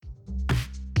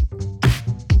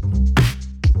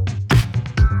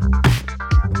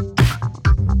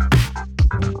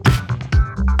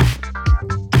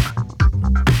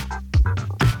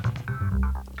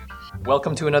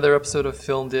Welcome to another episode of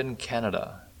Filmed in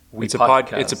Canada. It's a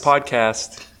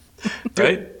podcast,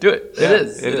 right? Do it. Yeah,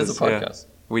 it is a podcast.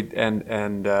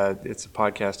 Yeah. It's a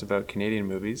podcast about Canadian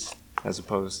movies as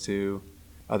opposed to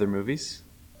other movies.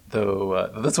 Though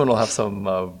this one will have some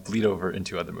bleed over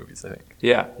into other movies, I think.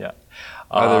 Yeah. Yeah.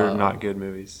 Other not good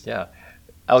movies. Yeah.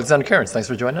 Alexander Cairns, thanks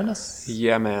for joining us.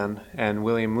 Yeah, man. And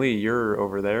William Lee, you're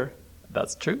over there.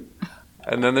 That's true.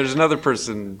 And then there's another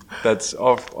person that's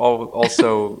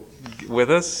also with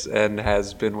us and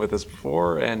has been with us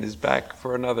before and is back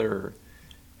for another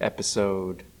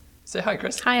episode. Say hi,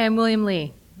 Chris. Hi, I'm William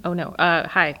Lee. Oh, no.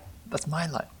 Hi. That's my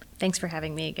line. Thanks for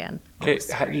having me again. Okay,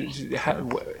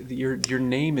 your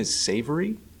name is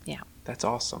Savory? Yeah. That's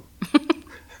awesome.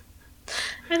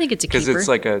 I think it's a Because keeper.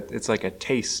 it's like a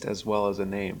taste as well as a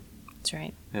name. That's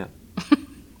right. Yeah.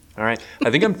 All right.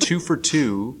 I think I'm 2 for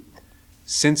 2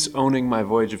 since owning my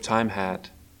Voyage of Time hat,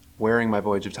 wearing my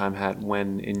Voyage of Time hat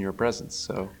when in your presence.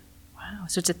 So Wow.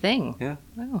 So it's a thing. yeah,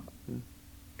 Wow.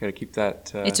 got to keep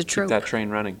that. It's a trope. Keep that train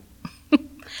running.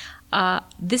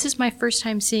 This is my first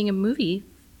time seeing a movie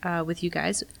with you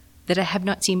guys that I have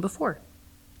not seen before.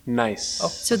 Nice. Oh.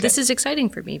 So Okay. this is exciting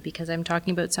for me because I'm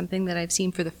talking about something that I've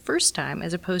seen for the first time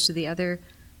as opposed to the other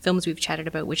films we've chatted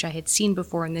about, which I had seen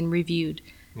before and then reviewed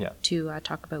Yeah. to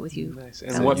talk about with you. Nice.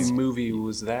 And what movie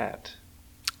was that?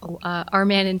 Oh, Our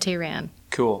Man in Tehran.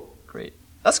 Cool. Great.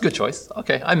 That's a good choice.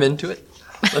 Okay, I'm into it.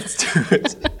 Let's do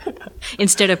it.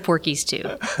 Instead of Porky's 2.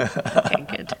 Okay,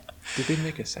 good. Did they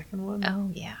make a second one?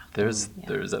 Oh, yeah. There's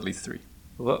at least 3.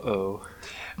 Uh-oh.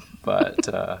 But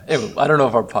anyway, I don't know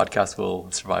if our podcast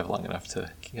will survive long enough to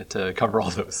cover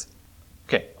all those.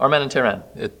 Okay, Our Man in Tehran.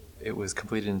 It was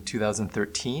completed in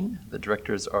 2013. The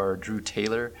directors are Drew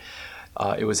Taylor.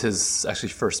 It was his actually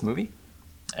first movie.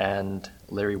 And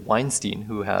Larry Weinstein,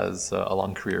 who has a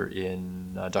long career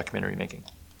in documentary making.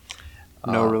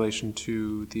 No relation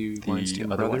to the Weinstein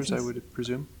other brothers, I Weinsteins? would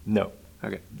presume? No,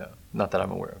 Okay. not that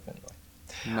I'm aware of anyway.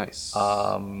 Nice.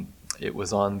 It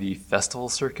was on the festival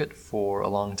circuit for a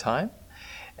long time,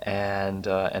 and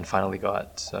finally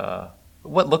got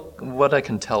what I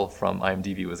can tell from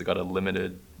IMDb was it got a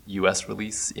limited U.S.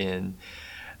 release in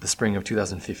the spring of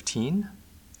 2015.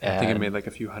 I think it And- made like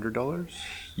a few $100s.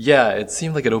 Yeah, it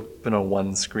seemed like it opened on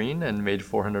one screen and made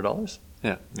 $400.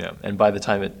 Yeah. Yeah, and by the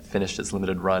time it finished its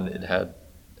limited run, it had,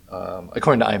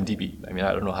 according to IMDb, I mean,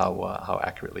 I don't know how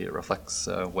accurately it reflects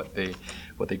what they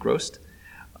grossed,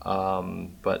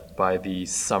 but by the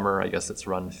summer, I guess its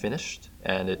run finished,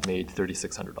 and it made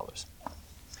 $3,600.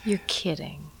 You're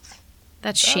kidding.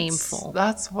 That's shameful.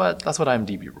 That's what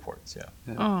IMDb reports. Yeah.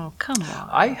 Oh, come on.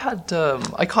 I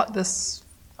caught this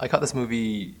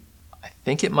movie. I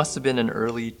think it must have been in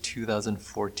early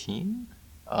 2014.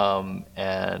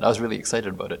 And I was really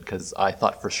excited about it because I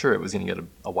thought for sure it was going to get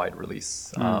a wide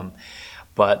release.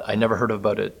 But I never heard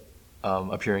about it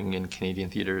appearing in Canadian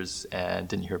theaters and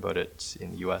didn't hear about it in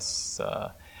the U.S.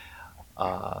 So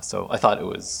I thought it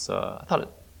was I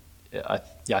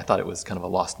thought it was kind of a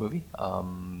lost movie.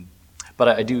 But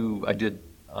I do note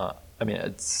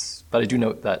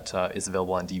that it's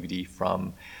available on DVD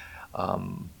from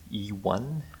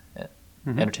E1.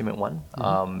 Entertainment One,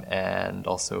 and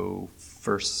also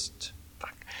First.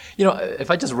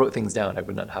 If I just wrote things down, I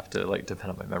would not have to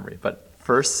depend on my memory. But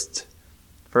First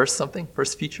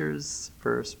Features,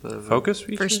 Focus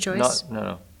features? First choice?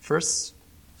 No. First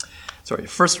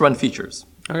Run Features.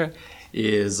 Okay.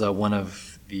 Is one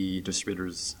of the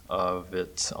distributors of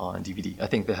it on DVD. I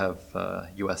think they have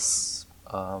U.S.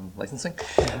 Licensing.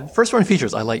 First Run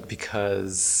Features I like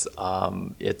because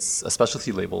it's a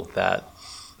specialty label that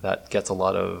gets a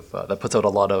lot of that puts out a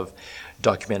lot of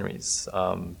documentaries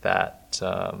that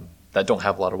don't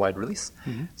have a lot of wide release.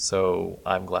 So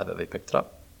I'm glad that they picked it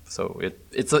up. So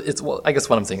it's well, I guess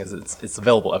what I'm saying is it's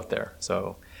available out there.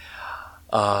 So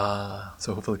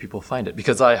hopefully people find it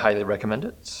because I highly recommend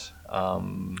it.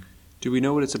 Do we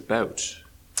know what it's about?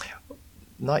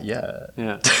 Not yet.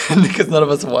 Yeah. Because none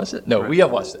of us have watched it. No, we have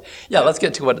watched it. Yeah, let's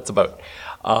get to what it's about.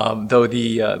 Though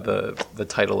the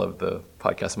title of the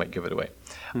podcast might give it away.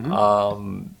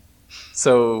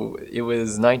 So it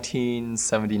was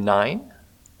 1979,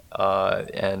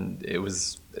 and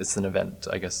it's an event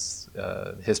I guess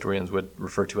historians would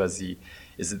refer to as the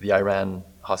Iran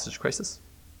hostage crisis?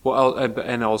 Well,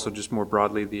 and also just more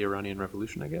broadly, the Iranian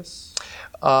Revolution, I guess?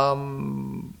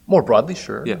 More broadly,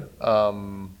 sure. Yeah.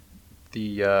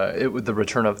 The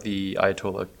return of the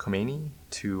Ayatollah Khomeini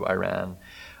to Iran.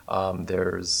 I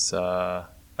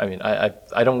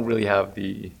don't really have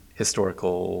the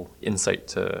historical insight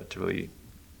to really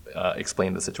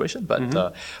explain the situation,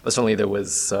 but certainly there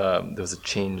was a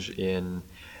change in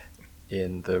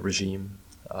the regime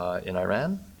in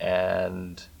Iran,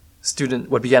 and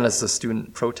what began as a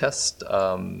student protest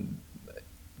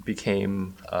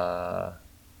became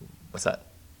what's that?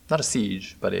 Not a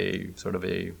siege, but a sort of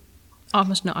a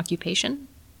Almost an occupation?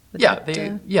 Would yeah.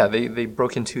 that, They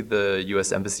broke into the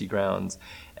U.S. embassy grounds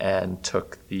and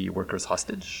took the workers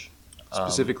hostage.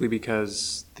 Specifically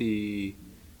because the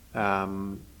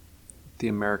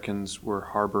Americans were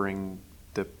harboring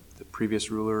the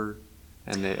previous ruler,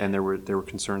 and there were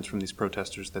concerns from these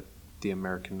protesters that the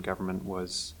American government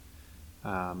was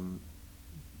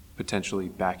potentially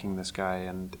backing this guy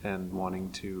and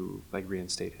wanting to like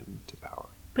reinstate him to power.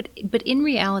 But in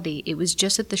reality, it was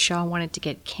just that the Shah wanted to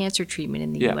get cancer treatment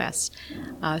in the Yeah. U.S.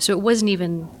 So it wasn't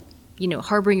even,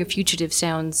 harboring a fugitive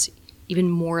sounds even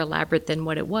more elaborate than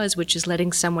what it was, which is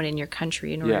letting someone in your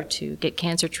country in order Yeah. to get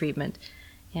cancer treatment.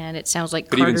 And it sounds like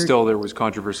But Carter... even still, there was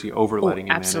controversy over letting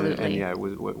him in. absolutely. And yeah,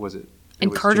 what was it? It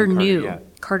And was Carter Jimmy knew. Yeah.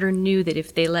 Carter knew that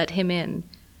if they let him in,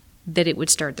 that it would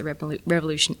start the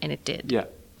revolution, and it did. Yeah.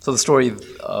 So the story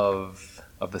of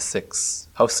the 6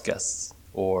 house guests,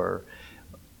 or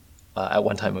at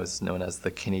one time it was known as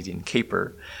the Canadian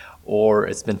Caper, or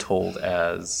it's been told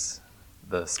as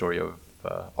the story of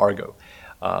Argo.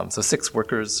 So 6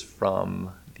 workers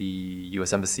from the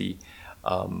U.S. Embassy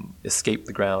escaped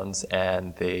the grounds,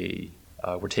 and they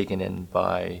were taken in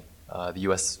by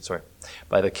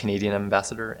by the Canadian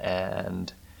ambassador,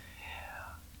 and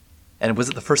was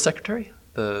it the first secretary,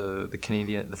 the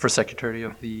first secretary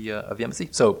of the embassy?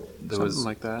 So there Something was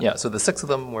like that. Yeah. So the 6 of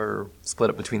them were split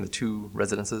up between the 2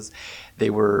 residences. They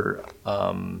were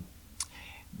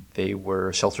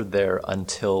sheltered there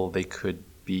until they could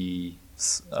be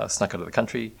snuck out of the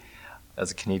country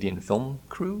as a Canadian film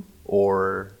crew,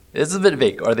 or it's a bit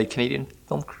vague. Are they Canadian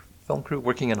film crew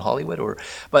working in Hollywood,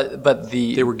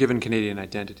 They were given Canadian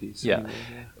identities. yeah, anyway,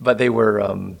 yeah. but they were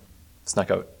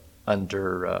snuck out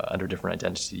under different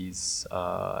identities,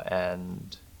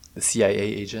 and the CIA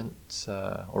agent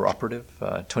or operative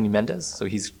Tony Mendez. So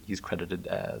he's credited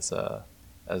as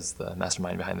the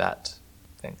mastermind behind that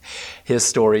thing. His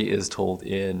story is told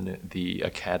in the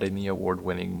Academy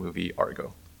Award-winning movie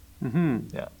Argo.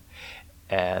 Mm-hmm. Yeah,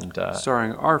 and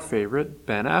Starring our favorite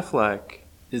Ben Affleck,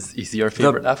 is he your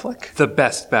favorite Affleck? the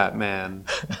best Batman.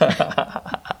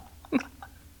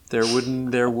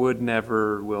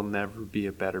 will never be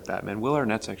a better Batman. Will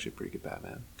Arnett's actually a pretty good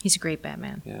Batman. He's a great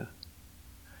Batman. Yeah.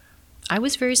 I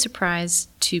was very surprised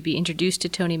to be introduced to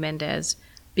Tony Mendez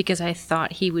because I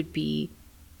thought he would be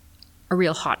a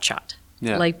real hotshot,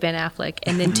 Yeah. like Ben Affleck.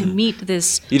 And then to meet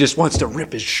this, He just wants to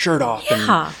rip his shirt off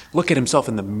Yeah. and look at himself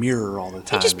in the mirror all the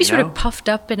time. he'd just be you sort know? of puffed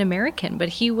up and American, but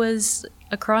he was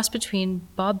a cross between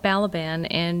Bob Balaban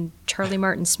and Charlie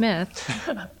Martin Smith,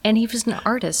 and he was an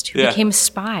artist who Yeah. became a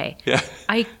spy. Yeah.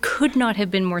 I could not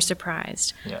have been more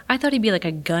surprised. Yeah. I thought he'd be like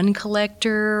a gun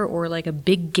collector or like a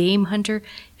big game hunter.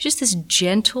 He was just this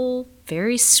gentle,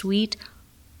 very sweet,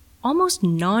 almost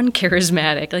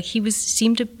non-charismatic. Like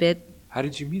seemed a bit How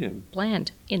did you meet him?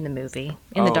 bland in the movie,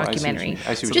 in the Oh, I see what you documentary. mean.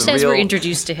 I see what Just you mean. as we're Real-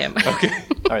 introduced to him.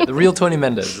 All right, the real Tony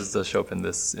Mendez is to show up in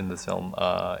this film.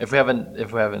 If we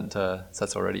haven't said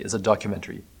so already, it's a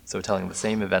documentary, so telling the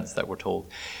same events that were told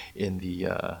in the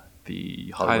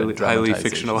Hollywood Highly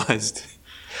dramatization. fictionalized.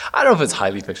 I don't know if it's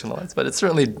highly fictionalized, but it's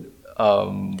certainly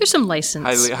There's some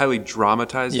license. highly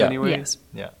dramatized Yeah. anyway. Yes.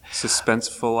 yeah.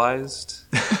 Suspensefulized.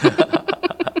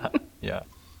 Yeah,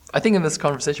 I think in this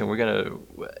conversation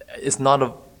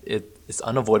it's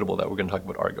unavoidable that we're gonna talk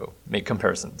about Argo, make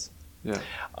comparisons. Yeah.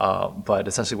 But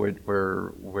essentially,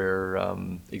 we're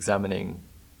examining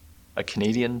a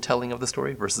Canadian telling of the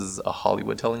story versus a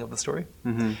Hollywood telling of the story,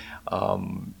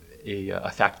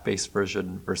 a fact-based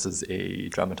version versus a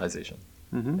dramatization.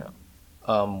 Yeah.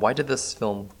 Why did this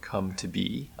film come to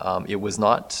be? It was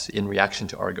not in reaction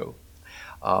to Argo.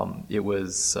 It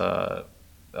was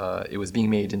being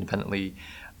made independently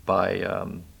by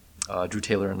Drew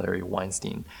Taylor and Larry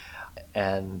Weinstein,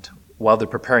 and while they're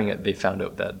preparing it, they found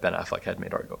out that Ben Affleck had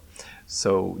made Argo.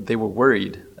 So they were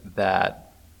worried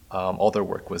that all their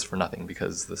work was for nothing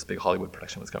because this big Hollywood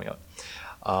production was coming out.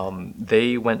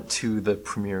 They went to the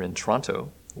premiere in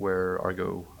Toronto where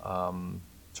Argo,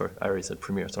 sorry, I already said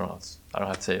premiere, so I don't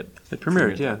have to say it. It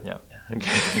premiered, yeah. Yeah.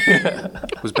 Okay.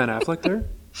 Was Ben Affleck there?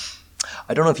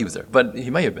 I don't know if he was there, but he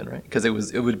might have been, right? Because it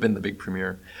would have been the big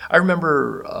premiere. I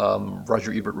remember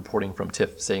Roger Ebert reporting from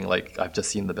TIFF saying, like, I've just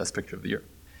seen the best picture of the year.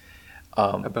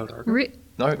 About Argo?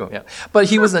 Argo, yeah. But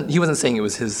he wasn't saying it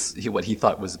was what he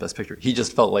thought was the best picture. He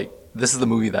just felt like this is the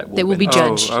movie that will They will be win.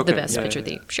 judged Oh, okay. the best Yeah, picture yeah, of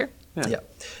the year. Sure. Yeah.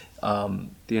 Yeah.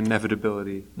 The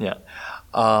inevitability Yeah.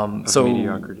 of So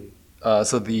mediocrity.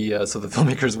 So the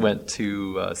filmmakers went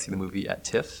to see the movie at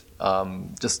TIFF,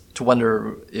 just to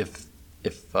wonder if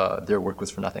their work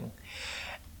was for nothing,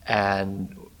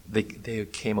 and they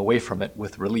came away from it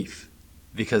with relief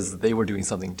because they were doing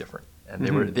something different, and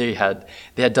they had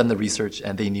done the research,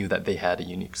 and they knew that they had a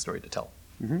unique story to tell.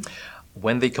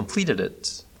 When they completed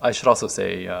it, I should also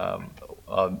say I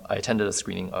attended a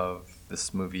screening of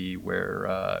this movie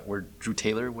where Drew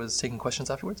Taylor was taking questions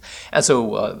afterwards, and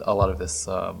so a lot of this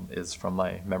is from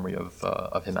my memory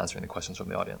of him answering the questions from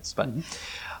the audience. But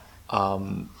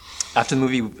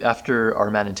after Our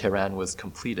Man in Tehran was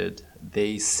completed,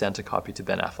 they sent a copy to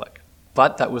Ben Affleck.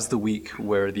 But that was the week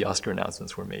where the Oscar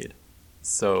announcements were made,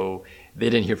 so they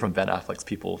didn't hear from Ben Affleck's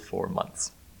people for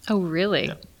months. Oh, really?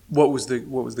 Yeah. What was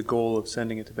the goal of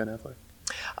sending it to Ben Affleck?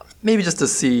 Maybe just to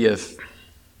see if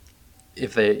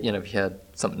they, if he had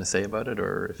something to say about it,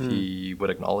 or if he would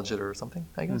acknowledge it or something,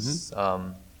 I guess.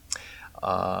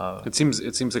 It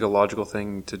seems like a logical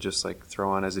thing to just like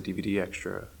throw on as a DVD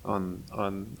extra on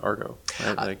Argo,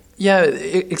 right? Yeah,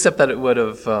 except that it would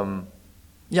have.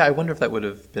 I wonder if that would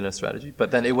have been a strategy,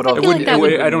 but then it would. I feel like that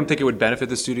would- I don't think it would benefit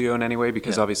the studio in any way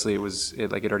because obviously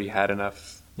it already had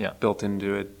enough built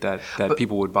into it that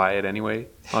people would buy it anyway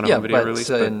on a home video release.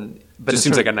 But it just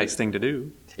seems like a nice thing to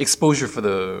do. Exposure for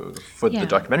the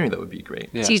documentary, that would be great.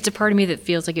 Yeah. See, it's a part of me that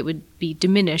feels like it would be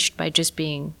diminished by just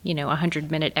being, a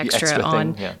 100-minute extra extra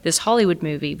on thing, yeah. this Hollywood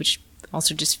movie, which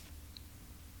also just.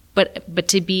 But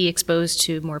to be exposed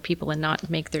to more people and not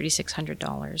make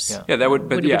 $3,600, Yeah, that would.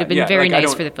 But would have been very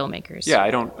nice for the filmmakers. Yeah,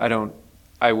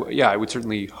 I would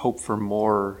certainly hope for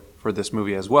more for this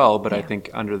movie as well. But I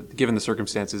think given the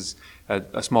circumstances,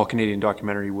 a small Canadian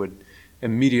documentary would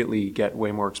immediately get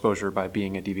way more exposure by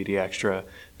being a DVD extra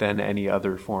than any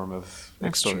other form of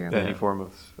That's true. any form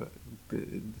of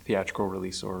theatrical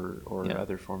release or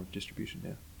other form of distribution.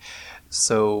 Yeah.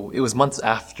 So it was months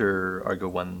after Argo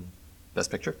won Best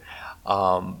Picture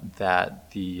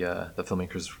that the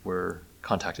filmmakers were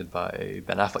contacted by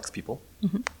Ben Affleck's people,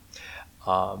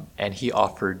 and he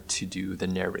offered to do the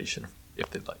narration if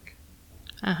they'd like.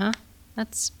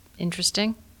 That's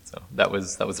interesting. So that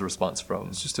was the response from.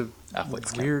 It's just a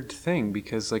Affleck's weird thing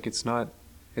because like it's not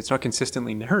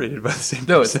consistently narrated by the same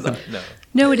No, it's person. not. No,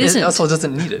 No, it isn't. also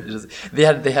doesn't need it.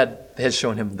 They had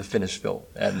shown him the finished film,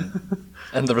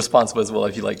 and the response was, well,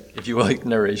 if you like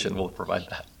narration, we'll provide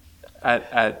that.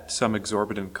 At some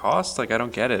exorbitant cost. Like I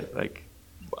don't get it. Like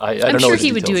I don't I'm know sure what the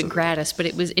he would do details it of gratis, but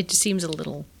it just seems a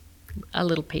little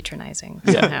patronizing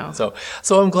Yeah. somehow.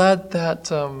 So I'm glad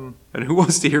that. and who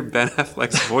wants to hear Ben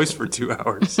Affleck's voice for 2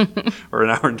 hours or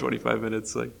an hour and 25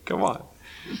 minutes? Like come on.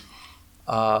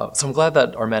 So I'm glad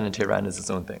that Our Man in Tehran is its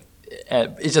own thing.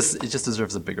 And it just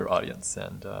deserves a bigger audience,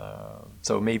 and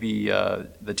so maybe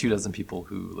the 24 people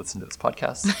who listen to this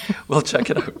podcast will check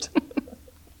it out.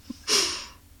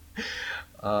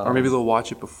 Or maybe they'll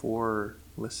watch it before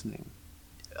listening.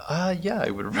 Yeah,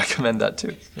 I would recommend that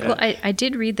too. Yeah. Well, I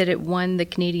did read that it won the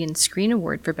Canadian Screen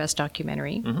Award for Best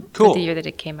Documentary for Cool. the year that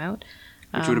it came out.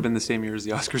 Which would have been the same year as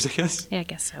the Oscars, I guess. Yeah, I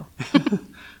guess so.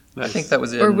 I think that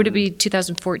was in. Or would it be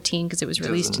 2014 because it was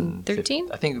released in 13?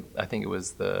 I think it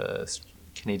was the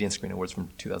Canadian Screen Awards from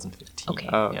 2015. Okay.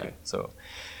 Oh, okay. Yeah, so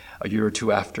a year or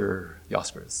two after the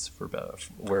Oscars for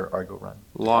where Argo won.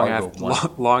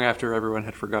 Long after everyone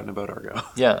had forgotten about Argo.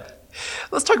 Yeah.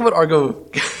 Let's talk about Argo.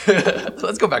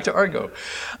 Let's go back to Argo.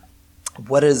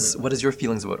 What is your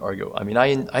feelings about Argo? I mean,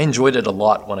 I enjoyed it a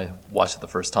lot when I watched it the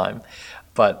first time,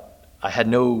 but I had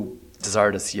no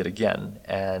desire to see it again.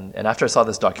 And after I saw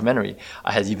this documentary,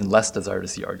 I had even less desire to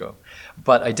see Argo.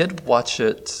 But I did watch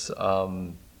it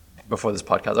before this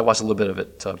podcast. I watched a little bit of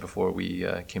it before we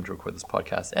came to record this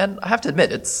podcast, and I have to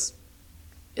admit, it's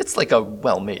like a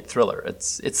well-made thriller.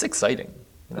 It's exciting.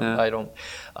 You know, Yeah.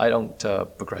 I don't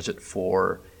begrudge it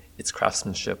for its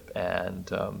craftsmanship and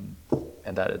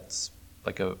that it's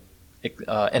like a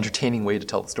entertaining way to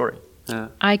tell the story. Yeah.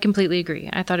 I completely agree.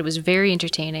 I thought it was very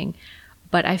entertaining,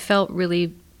 but I felt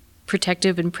really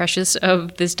protective and precious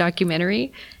of this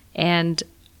documentary, and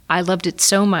I loved it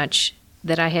so much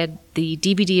that I had the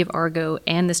DVD of Argo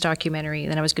and this documentary,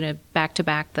 and then I was going to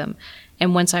back-to-back them.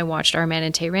 And once I watched Our Man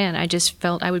in Tehran, I just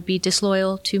felt I would be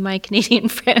disloyal to my Canadian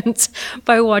friends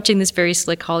by watching this very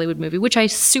slick Hollywood movie, which I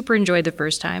super enjoyed the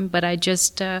first time, but I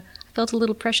just felt a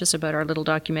little precious about our little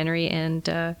documentary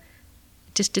and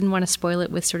just didn't want to spoil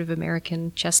it with sort of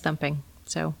American chest thumping.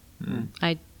 So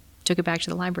I took it back to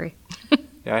the library.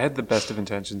 Yeah, I had the best of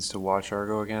intentions to watch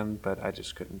Argo again, but I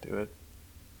just couldn't do it.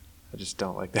 I just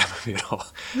don't like that movie at all.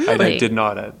 Really? I did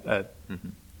not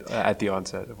at the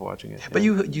onset of watching it. But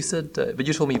yeah. you said, but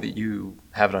you told me that you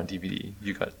have it on DVD.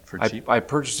 You got it for cheap. I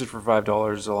purchased it for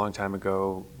 $5 a long time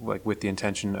ago, like with the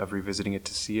intention of revisiting it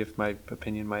to see if my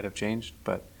opinion might have changed.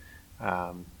 But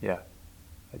yeah,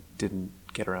 I didn't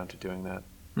get around to doing that.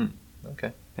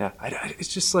 Okay. Yeah,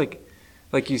 it's just like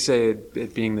you say,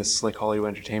 it being this like Hollywood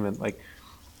entertainment, like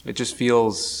it just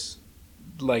feels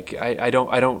like I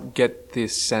don't get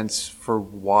this sense for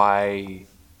why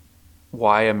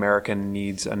America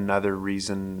needs another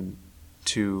reason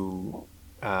to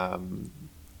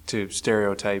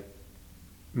stereotype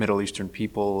Middle Eastern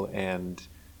people, and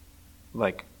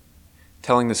like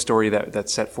telling the story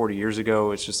that's set 40 years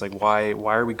ago. It's just like why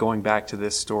are we going back to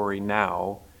this story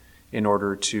now in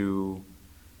order to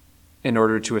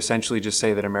essentially just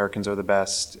say that Americans are the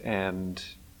best, and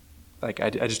like I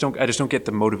just don't get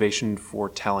the motivation for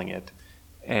telling it,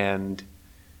 and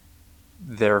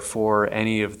therefore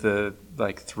any of the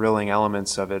like thrilling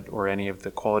elements of it or any of the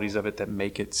qualities of it that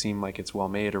make it seem like it's well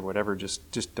made or whatever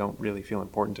just don't really feel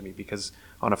important to me, because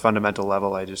on a fundamental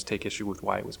level I just take issue with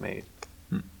why it was made.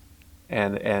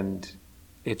 And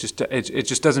it just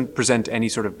doesn't present any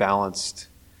sort of balanced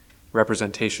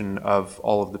representation of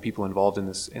all of the people involved in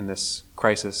this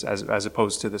crisis, as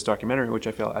opposed to this documentary, which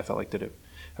I felt like did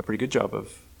a pretty good job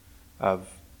of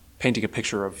painting a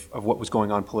picture of what was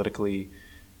going on politically,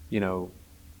 you know,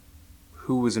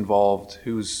 who was involved,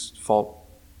 whose fault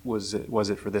was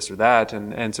it for this or that,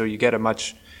 and so you get a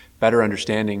much better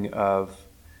understanding of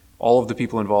all of the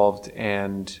people involved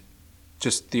and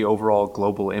just the overall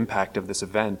global impact of this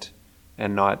event,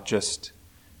 and not just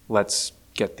let's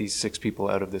get these 6 people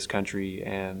out of this country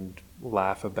and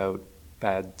laugh about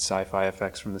bad sci-fi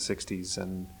effects from the 60s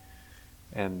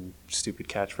and stupid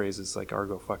catchphrases like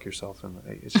 "Argo, fuck yourself," and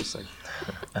it's just like,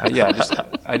 I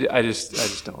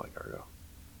just don't like Argo.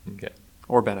 Okay.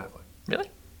 Or Ben Affleck.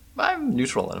 Really? I'm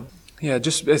neutral on him. Yeah,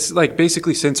 just it's like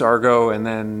basically since Argo, and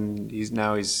then he's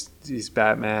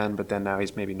Batman, but then now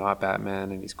he's maybe not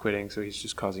Batman, and he's quitting, so he's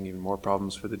just causing even more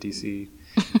problems for the DC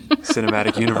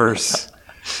cinematic universe.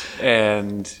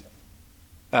 And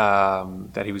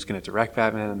that he was going to direct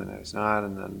Batman, and then he's not,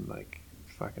 and then like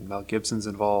fucking Mel Gibson's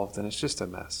involved, and it's just a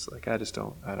mess. Like I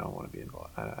don't want to be involved.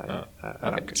 I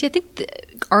don't care. See, I think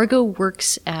Argo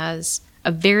works as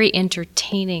a very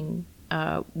entertaining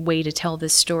way to tell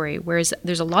this story, whereas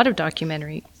there's a lot of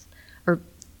documentaries or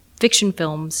fiction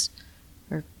films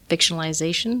or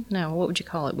fictionalization. No, what would you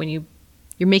call it when you're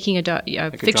making a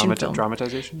Like fiction film?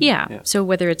 Dramatization? Yeah. So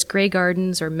whether it's Grey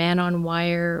Gardens or Man on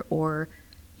Wire or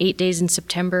 8 Days in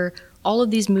September, all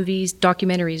of these movies,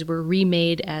 documentaries, were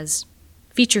remade as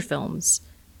feature films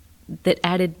that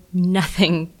added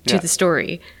nothing to the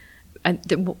story.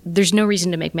 There's no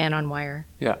reason to make Man on Wire.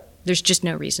 Yeah. There's just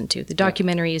no reason to. The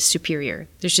documentary is superior.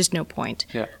 There's just no point.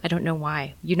 Yeah. I don't know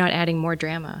why. You're not adding more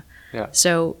drama. Yeah.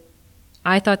 So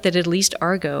I thought that at least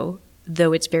Argo,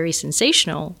 though it's very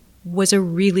sensational, was a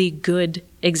really good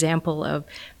example of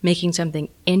making something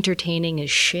entertaining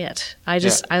as shit. I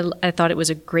thought it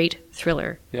was a great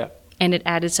thriller. Yeah. And it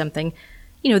added something.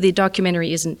 You know, the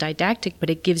documentary isn't didactic, but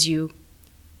it gives you,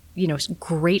 you know,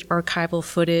 great archival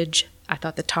footage. I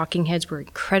thought the talking heads were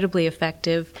incredibly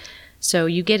effective. So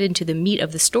you get into the meat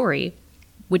of the story,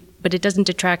 but it doesn't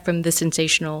detract from the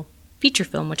sensational feature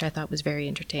film, which I thought was very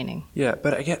entertaining. Yeah,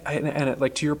 but and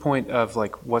like to your point of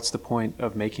like, what's the point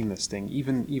of making this thing?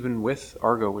 Even with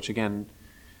Argo, which again,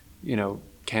 you know,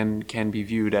 can be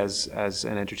viewed as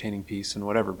an entertaining piece and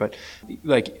whatever. But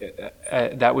like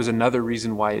that was another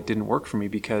reason why it didn't work for me,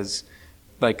 because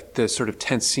like the sort of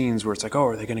tense scenes where it's like, oh,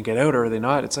 are they going to get out or are they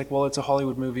not? It's like, well, it's a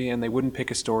Hollywood movie, and they wouldn't pick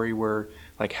a story where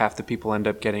like half the people end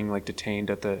up getting like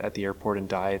detained at the airport and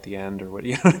die at the end, or what,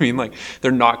 you know what I mean? Like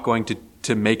they're not going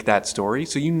to make that story.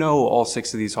 So you know all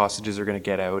 6 of these hostages are going to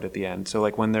get out at the end. So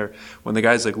like when the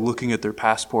guy's like looking at their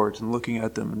passports and looking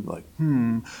at them and like,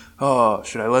 oh,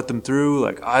 should I let them through?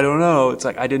 Like, I don't know. It's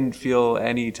like I didn't feel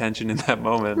any tension in that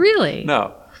moment. Really?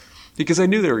 No. Because I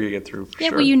knew they were going to get through. Yeah,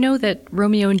 sure. well, you know that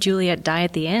Romeo and Juliet die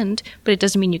at the end, but it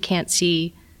doesn't mean you can't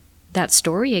see that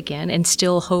story again and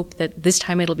still hope that this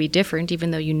time it'll be different,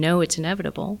 even though you know it's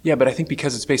inevitable. Yeah, but I think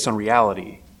because it's based on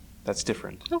reality, that's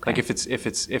different. Okay. Like if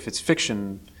it's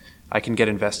fiction, I can get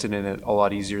invested in it a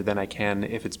lot easier than I can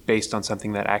if it's based on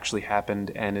something that actually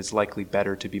happened and is likely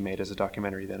better to be made as a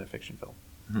documentary than a fiction film.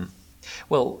 Mm-hmm.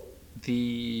 Well,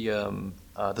 the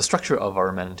structure of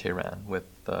Our Man in Tehran with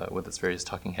its various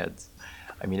talking heads,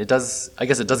 I mean, I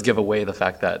guess it does give away the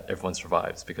fact that everyone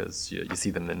survives, because you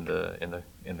see them in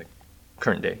the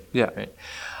current day. Yeah. Right.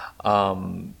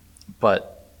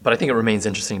 But I think it remains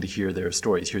interesting to hear their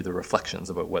stories, hear their reflections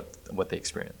about what they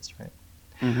experienced. Right.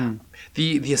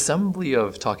 The assembly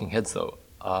of talking heads, though,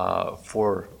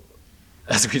 for,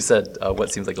 as we've said,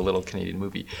 what seems like a little Canadian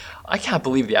movie, I can't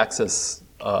believe the access,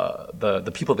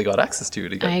 the people they got access to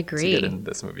get, I agree. to get in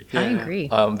this movie. I agree.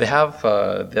 They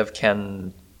have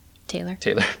Ken Taylor.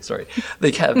 sorry,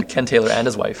 they have Ken Taylor and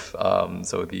his wife.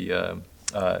 So the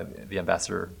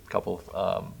ambassador couple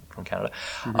from Canada.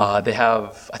 They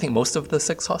have, I think, most of the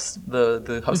six house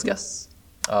guests.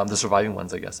 The surviving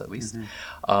ones, I guess, at least.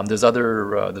 There's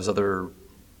other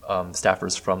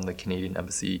staffers from the Canadian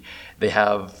embassy. They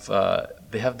have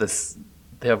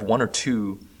one or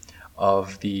two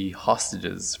of the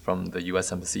hostages from the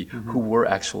U.S. embassy who were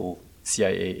actual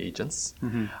CIA agents,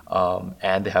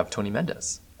 and they have Tony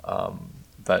Mendez.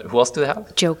 But who else do they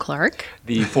have? Joe Clark.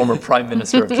 The former Prime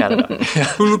Minister of Canada.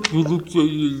 Who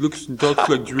looks and talks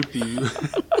like Drippy.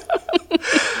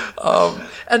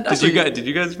 And actually, Did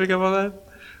you guys pick up on that?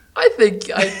 I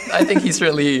think he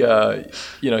certainly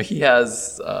he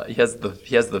has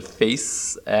the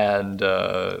face and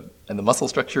the muscle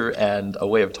structure and a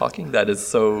way of talking that is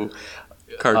so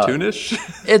Cartoonish?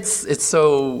 it's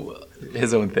so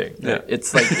his own thing. Yeah.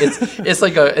 It's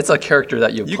a character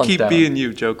that you You plunk keep down. being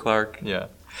you, Joe Clark. Yeah.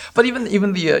 But even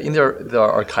the in the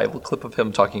archival clip of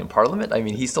him talking in Parliament, I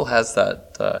mean, he still has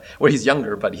that. Well, he's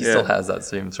younger, but he still has that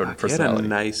same sort of He had a personality.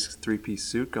 nice three-piece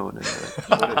suit going in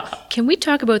there. Can we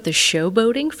talk about the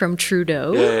showboating from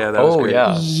Trudeau? Yeah, that was great.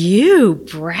 yeah. You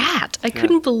brat. I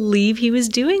couldn't believe he was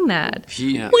doing that.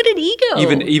 Yeah. What an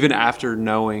ego. Even after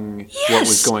knowing what was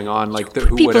Yes. going on, like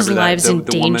Put people's lives in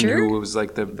the woman danger. who was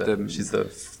like the She's the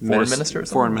foreign minister. Or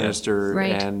something? foreign Yeah. minister,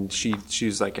 Right. and she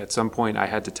was like, at some point, I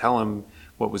had to tell him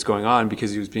what was going on because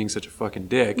he was being such a fucking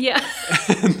dick. Yeah.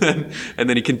 and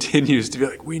then he continues to be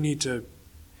like, we need to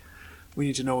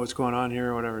know what's going on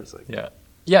here or whatever. It's like, Yeah.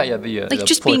 The Like the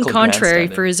just being political contrary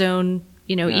grandstanding. for his own,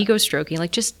 ego stroking.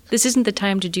 Like just, this isn't the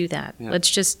time to do that. Yeah. Let's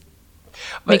just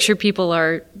But- make sure people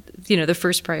are, the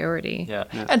first priority. Yeah.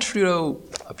 And Trudeau,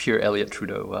 Pierre Elliott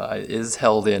Trudeau, is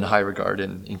held in high regard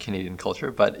in Canadian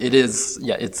culture. But it is,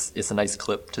 it's a nice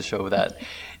clip to show that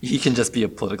he can just be a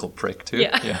political prick too.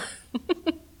 Yeah.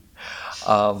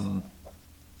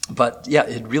 But yeah,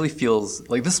 it really feels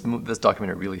like this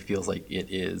documentary really feels like it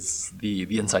is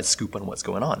the inside scoop on what's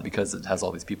going on because it has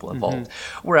all these people involved.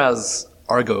 Whereas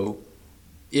Argo,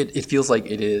 it feels like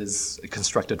it is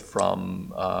constructed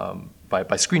from by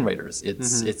screenwriters.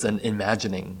 It's an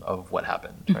imagining of what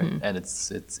happened, right? And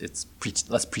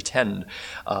let's pretend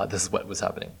this is what was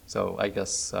happening. So I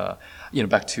guess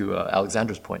back to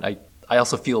Alexandra's point, I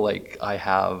also feel like I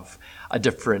have a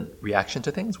different reaction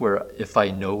to things where if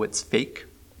I know it's fake,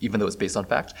 even though it's based on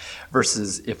fact,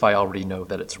 versus if I already know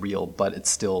that it's real, but it's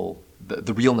still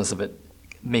the realness of it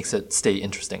makes it stay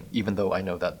interesting, even though I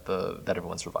know that that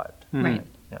everyone survived. Right.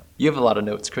 Yeah. You have a lot of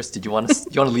notes, Chris. Did you want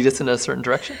to lead us in a certain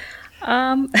direction?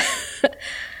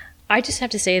 I just have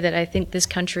to say that I think this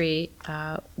country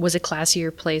was a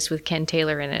classier place with Ken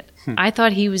Taylor in it. I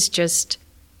thought he was just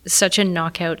such a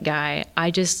knockout guy. I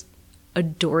just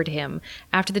adored him.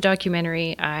 After the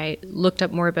documentary, I looked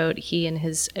up more about he and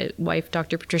his wife,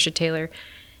 Dr. Patricia Taylor,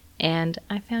 and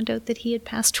I found out that he had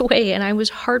passed away, and I was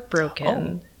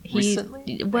heartbroken.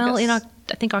 Recently? Well, I in guess.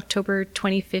 I think October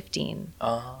 2015.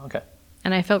 Okay.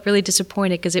 And I felt really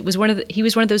disappointed because it was he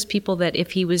was one of those people that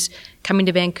if he was coming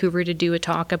to Vancouver to do a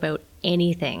talk about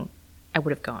anything, I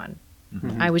would have gone.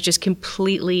 I was just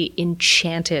completely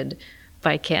enchanted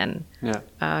by Ken. yeah.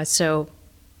 I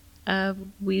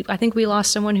think we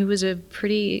lost someone who was a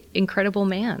pretty incredible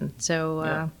man.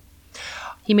 So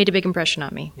he made a big impression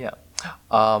on me. Yeah.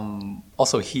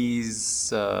 Also,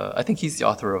 I think he's the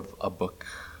author of a book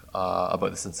about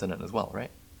this incident as well,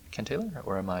 right? Ken Taylor,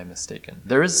 or am I mistaken?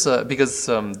 There is because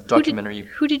documentary.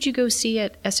 Who did you go see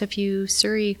at SFU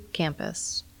Surrey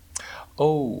campus?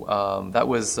 That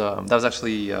was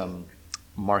actually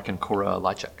Mark and Cora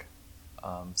Lychek.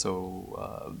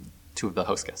 Two of the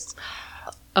host guests.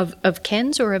 Of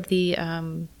Ken's or of the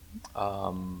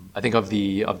I think of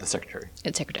the secretary.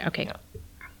 secretary? Okay. Yeah.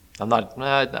 I'm not.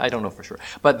 I don't know for sure,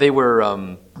 but they were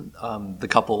the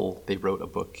couple. They wrote a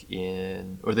book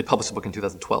they published a book in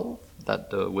 2012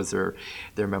 that was their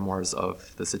memoirs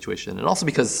of the situation, and also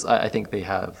because I think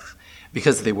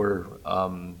because they were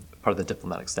part of the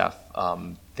diplomatic staff,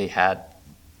 they had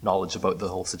knowledge about the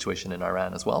whole situation in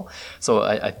Iran as well. So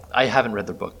I haven't read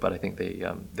their book, but I think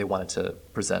they wanted to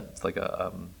present like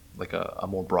a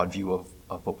more broad view of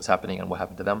what was happening and what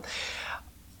happened to them.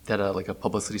 They had a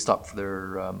publicity stop for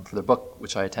their book,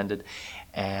 which I attended,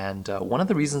 and one of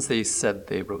the reasons they said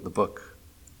they wrote the book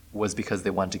was because they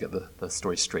wanted to get the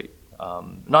story straight.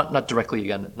 not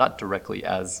directly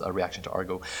as a reaction to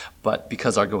Argo, but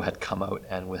because Argo had come out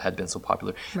and had been so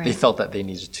popular, they Right. felt that they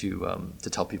needed to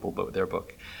tell people about their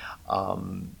book,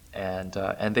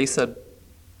 and they said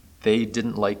they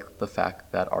didn't like the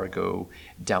fact that Argo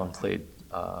downplayed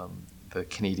the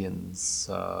Canadians'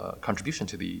 contribution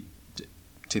to the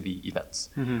events.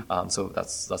 So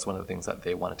that's one of the things that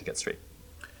they wanted to get straight.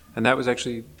 And that was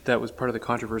part of the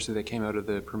controversy that came out of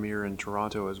the premiere in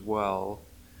Toronto as well,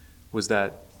 was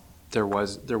that there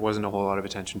wasn't a whole lot of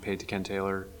attention paid to Ken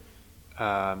Taylor.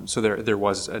 So there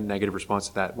was a negative response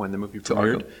to that when the movie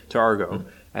premiered to Argo.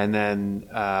 And then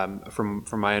from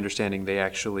my understanding, they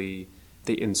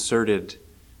inserted,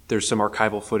 there's some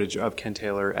archival footage of Ken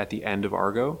Taylor at the end of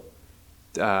Argo,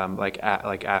 like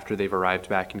after they've arrived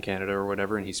back in Canada or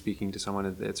whatever, and he's speaking to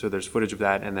someone. So there's footage of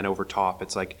that, and then over top,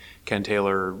 it's like Ken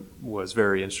Taylor was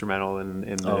very instrumental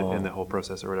in the whole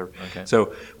process or whatever. Okay.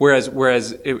 So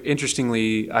whereas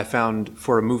interestingly, I found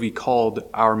for a movie called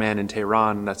Our Man in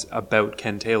Tehran that's about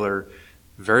Ken Taylor,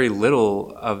 very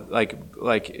little of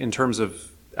like in terms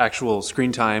of actual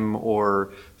screen time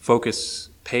or focus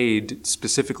paid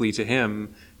specifically to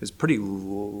him is pretty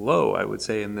low, I would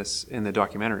say, in the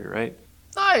documentary, right?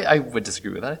 I would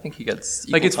disagree with that. I think he gets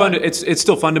Like equal time. it's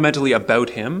still fundamentally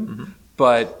about him,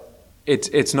 but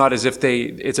it's not as if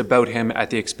it's about him at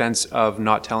the expense of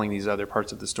not telling these other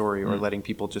parts of the story or letting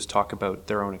people just talk about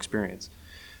their own experience.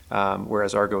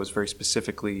 Whereas Argo is very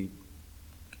specifically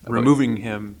removing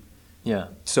him Yeah.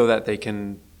 so that they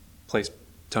can place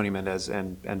Tony Mendez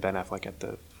and Ben Affleck at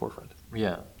the forefront.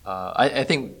 Yeah, I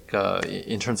think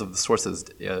in terms of the sources,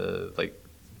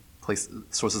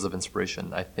 sources of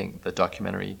inspiration, I think the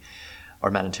documentary Our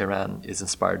Man in Tehran is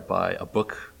inspired by a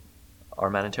book, Our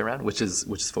Man in Tehran, which is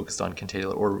focused on Ken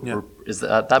Taylor, or is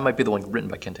that might be the one written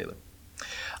by Ken Taylor.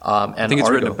 And I think it's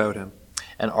written Argo- about him.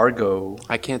 And Argo,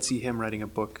 I can't see him writing a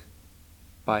book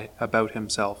about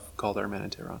himself called Our Man in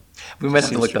Tehran. we might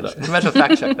have to look that up. We might have to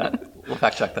fact check that. We'll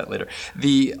fact check that later.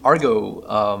 The Argo,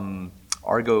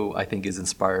 I think, is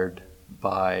inspired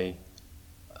by.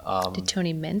 Did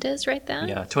Tony Mendez write that?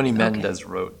 Yeah, Tony Mendez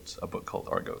wrote a book called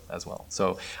Argo as well.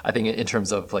 So I think in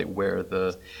terms of like where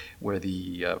the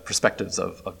perspectives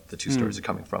of the two stories are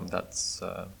coming from, that's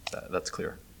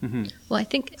clear. Well, I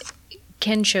think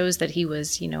Ken shows that he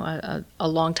was, a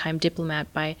longtime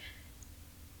diplomat by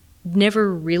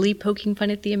never really poking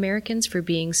fun at the Americans for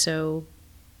being so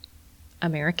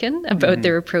American about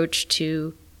their approach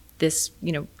to this,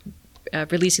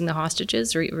 releasing the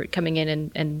hostages or coming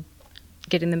in and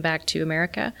getting them back to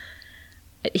America.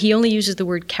 He only uses the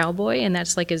word cowboy, and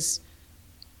that's like as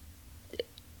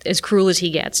cruel as he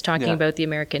gets talking about the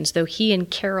Americans. Though he and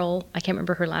Carol, I can't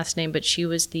remember her last name, but she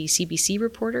was the CBC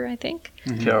reporter, I think.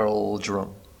 Carol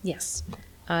Jerome. Yes.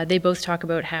 They both talk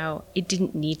about how it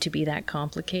didn't need to be that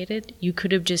complicated. You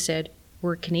could have just said,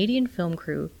 we're a Canadian film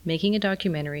crew making a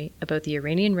documentary about the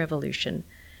Iranian Revolution.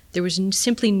 There was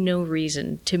simply no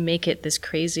reason to make it this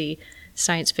crazy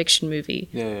science fiction movie.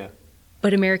 Yeah.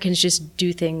 But Americans just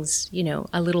do things,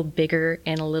 a little bigger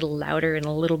and a little louder and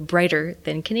a little brighter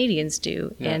than Canadians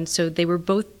do. Yeah. And so they were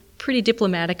both pretty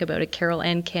diplomatic about it, Carol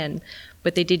and Ken,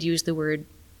 but they did use the word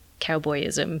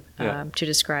cowboyism to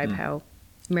describe how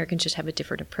Americans just have a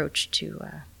different approach to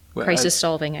crisis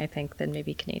solving, I think, than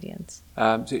maybe Canadians.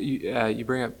 So you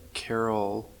bring up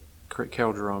Carol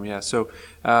Jerome, yeah. So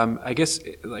I guess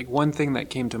like one thing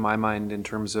that came to my mind in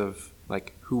terms of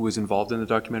like who was involved in the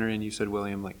documentary, and you said,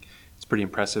 William, like it's pretty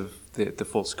impressive the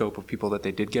full scope of people that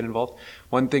they did get involved.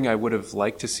 One thing I would have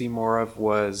liked to see more of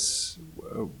was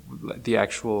the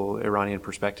actual Iranian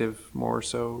perspective more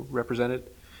so represented,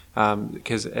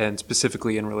 and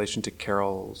specifically in relation to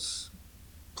Carol's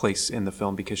place in the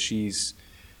film, because she's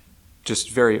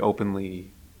just very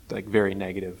openly like very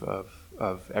negative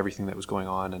of everything that was going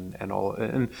on and all,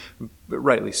 and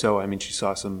rightly so. I mean, she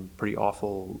saw some pretty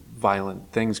awful,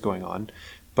 violent things going on,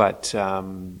 but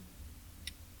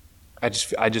I just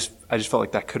felt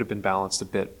like that could have been balanced a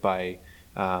bit by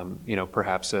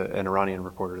perhaps an Iranian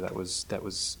reporter that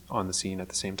was on the scene at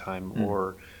the same time,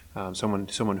 or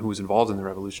someone who was involved in the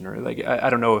revolution, or like I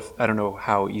don't know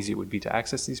how easy it would be to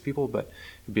access these people, but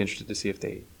I'd be interested to see if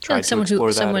they tried to explore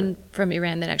that. Someone from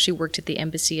Iran that actually worked at the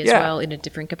embassy as well in a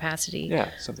different capacity.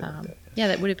 Yeah, something like that. Yeah,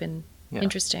 that would have been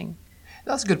interesting.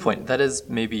 That's a good point. That is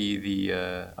maybe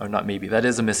or not maybe, that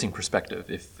is a missing perspective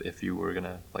if you were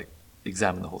gonna like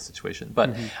examine the whole situation.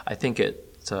 But I think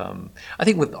I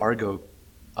think with Argo,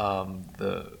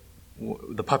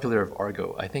 the popularity of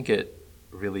Argo, I think it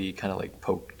really kind of like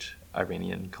poked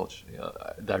Iranian culture,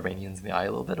 the Iranians in the eye a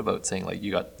little bit about saying like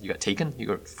you got taken, you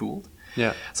got fooled.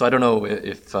 Yeah. So I don't know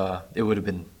if it would have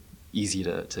been easy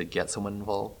to get someone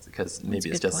involved, because maybe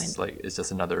a it's good just point. like it's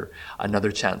just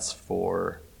another chance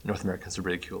for North Americans to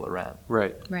ridicule Iran.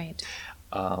 Right. Right.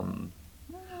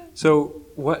 So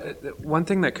one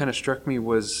thing that kind of struck me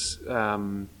was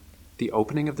the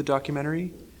opening of the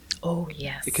documentary, Oh,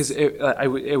 yes. because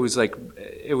it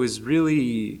was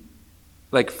really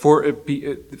like for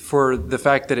the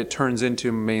fact that it turns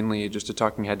into mainly just a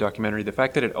talking head documentary. The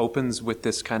fact that it opens with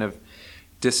this kind of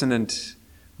dissonant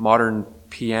modern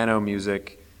piano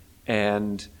music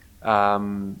and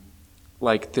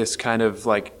like this kind of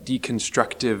like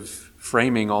deconstructive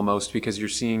framing almost, because you're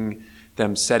seeing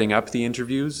them setting up the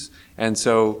interviews, and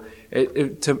so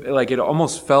it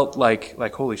almost felt like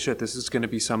holy shit, this is going to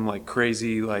be some like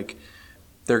crazy, like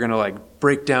they're going to like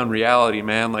break down reality,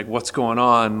 man, like what's going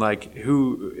on, like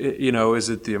who, you know, is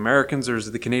it the Americans or is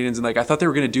it the Canadians? And like I thought they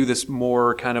were going to do this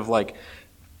more kind of like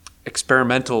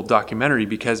experimental documentary,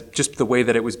 because just the way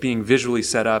that it was being visually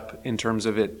set up in terms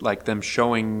of it, like them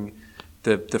showing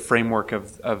the framework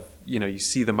of you know, you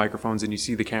see the microphones and you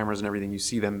see the cameras and everything, you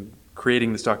see them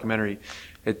creating this documentary.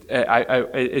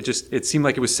 It seemed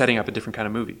like it was setting up a different kind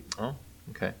of movie. Oh,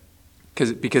 okay.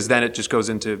 Because then it just goes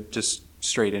into just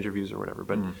straight interviews or whatever.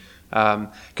 But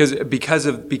because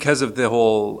of the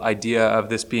whole idea of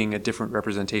this being a different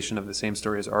representation of the same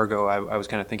story as Argo, I was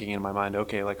kind of thinking in my mind,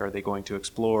 okay, like are they going to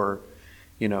explore,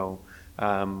 you know,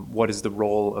 what is the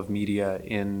role of media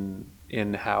in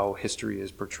how history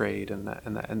is portrayed, and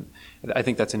I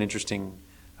think that's an interesting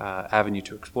avenue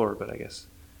to explore. But I guess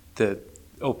the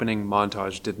opening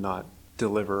montage did not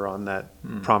deliver on that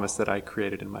promise that I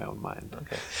created in my own mind.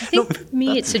 Okay. I think for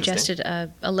me, it that's suggested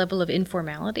a level of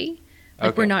informality.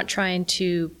 Like we're not trying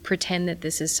to pretend that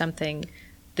this is something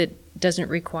that doesn't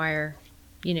require,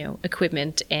 you know,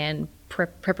 equipment and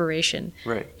preparation.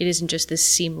 Right. It isn't just this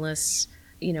seamless,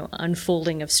 you know,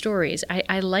 unfolding of stories.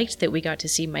 I liked that we got to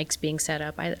see mics being set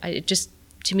up. It just,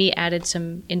 to me, added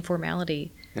some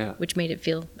informality, Yeah. which made it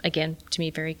feel, again, to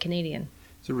me, very Canadian.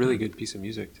 It's a really good piece of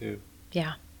music too.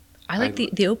 Yeah. I like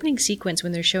the opening sequence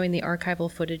when they're showing the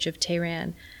archival footage of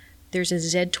Tehran. There's a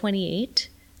Z28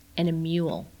 and a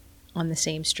mule on the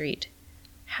same street.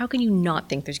 How can you not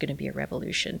think there's going to be a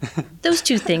revolution? Those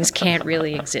two things can't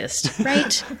really exist,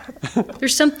 right?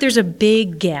 There's a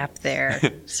big gap there.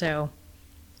 So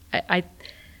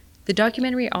the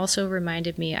documentary also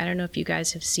reminded me, I don't know if you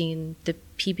guys have seen the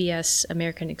PBS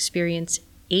American Experience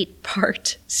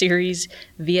 8-part series,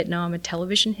 Vietnam, A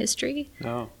Television History.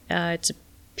 Oh. It's a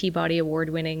Peabody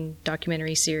Award-winning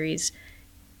documentary series,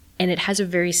 and it has a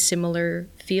very similar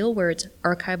feel where it's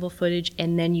archival footage,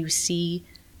 and then you see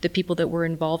the people that were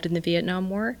involved in the Vietnam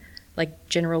War, like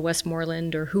General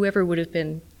Westmoreland or whoever would have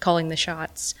been calling the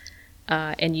shots,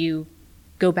 and you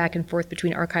go back and forth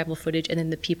between archival footage and then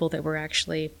the people that were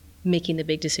actually making the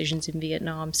big decisions in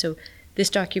Vietnam. So this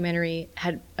documentary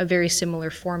had a very similar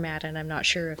format, and I'm not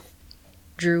sure if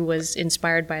Drew was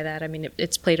inspired by that. I mean,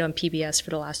 it's played on PBS for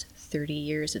the last 30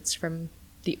 years. It's from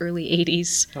the early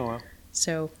 80s. Oh, wow.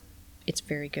 So it's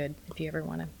very good if you ever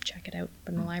want to check it out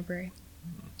from the library.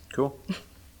 Cool.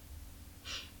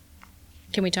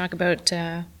 Can we talk about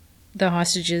the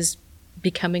hostages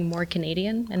becoming more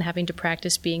Canadian and having to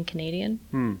practice being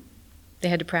Canadian? They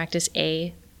had to practice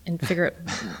and figure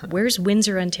out where's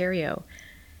Windsor, Ontario.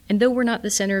 And though we're not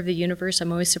the center of the universe,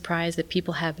 I'm always surprised that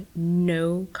people have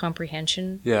no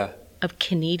comprehension Yeah. of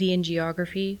Canadian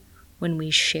geography when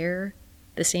we share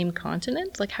the same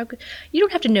continent. Like, how could you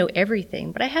don't have to know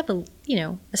everything, but I have a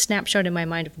snapshot in my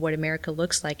mind of what America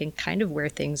looks like and kind of where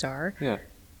things are. Yeah.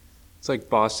 It's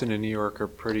like Boston and New York are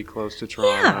pretty close to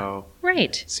Toronto. Yeah,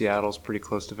 right. Seattle's pretty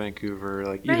close to Vancouver.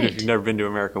 Like, even Right. if you've never been to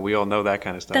America, we all know that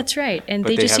kind of stuff. That's right. And But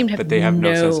they just seem to have, but they have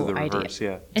no sense of the idea. reverse.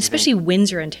 Yeah. Especially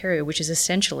Windsor, Ontario, which is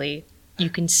essentially you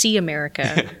can see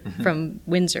America from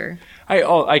Windsor.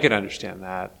 I could understand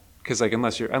that, because like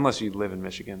unless you live in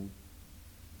Michigan,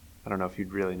 I don't know if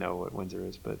you'd really know what Windsor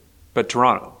is, but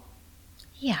Toronto.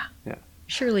 Yeah. Yeah.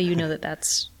 Surely you know that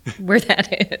that's where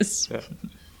that is. Yeah.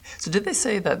 So did they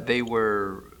say that they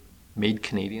were made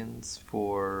Canadians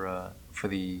for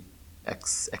the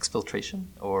exfiltration,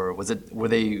 or were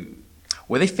they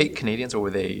fake Canadians, or were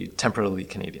they temporarily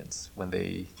Canadians when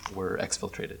they were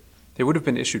exfiltrated? They would have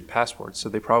been issued passports, so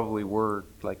they probably were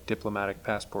like diplomatic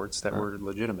passports that were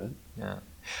legitimate. Yeah,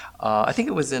 I think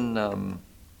it was in when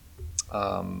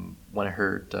I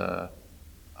heard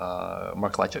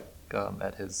Mark Lychuk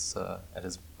at his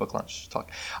book launch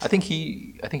talk. I think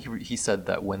he said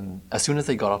that as soon as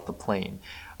they got off the plane,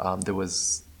 there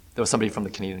was somebody from the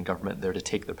Canadian government there to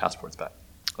take their passports back.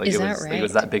 Like Is it that was, right? Like it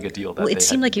was that big a deal that Well, it they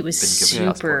seemed had like it was been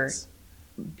given super passports.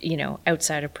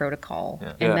 outside of protocol. Yeah.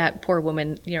 And Yeah. that poor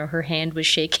woman, her hand was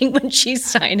shaking when she's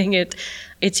signing it.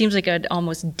 It seems like an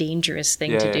almost dangerous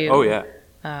thing to do. Oh yeah.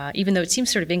 Even though it seems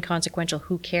sort of inconsequential,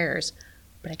 who cares?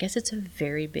 But I guess it's a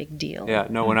very big deal. Yeah,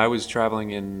 no, when I was traveling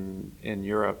in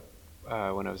Europe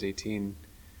when I was 18,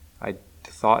 I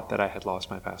thought that I had lost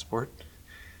my passport.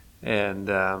 And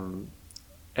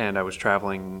I was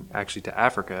traveling actually to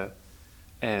Africa.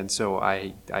 And so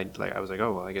I was like,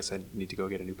 oh, well, I guess I need to go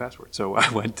get a new passport. So I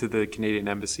went to the Canadian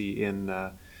embassy in,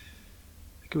 I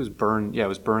think it was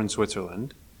Bern,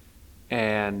 Switzerland.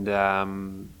 And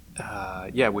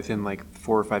within like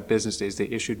 4 or 5 business days, they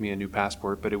issued me a new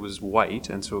passport, but it was white,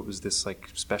 and so it was this like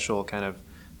special kind of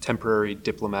temporary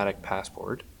diplomatic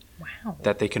passport Wow.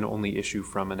 that they can only issue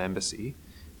from an embassy,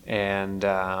 and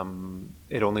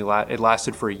it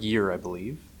lasted for a year, I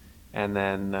believe, and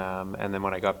then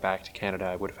when I got back to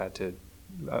Canada,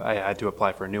 I had to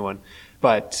apply for a new one,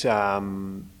 but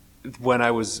when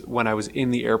I was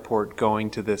in the airport going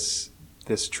to this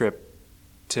trip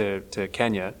to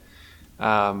Kenya.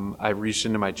 I reached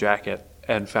into my jacket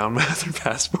and found my other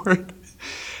passport,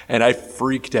 and I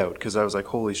freaked out because I was like,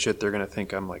 "Holy shit! They're gonna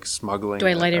think I'm like smuggling." Do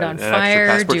I light it on an extra fire?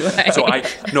 passport."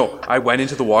 Do So I went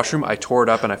into the washroom, I tore it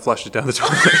up, and I flushed it down the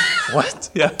toilet. What?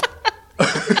 Yeah.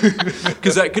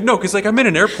 Because like I'm in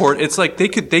an airport. It's like they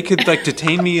could like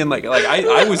detain me, and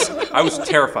I was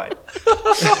terrified.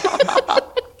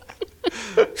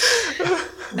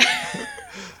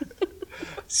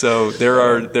 So there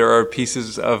are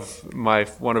pieces of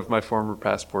one of my former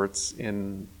passports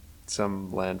in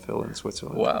some landfill in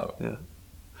Switzerland. Wow. Yeah.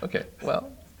 Okay.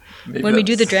 Well, maybe When we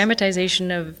do the that's-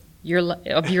 dramatization of your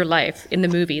life in the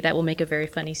movie, that will make a very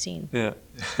funny scene. Yeah.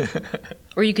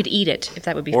 Or you could eat it, if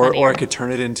that would be Or funnier. I could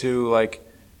turn it into like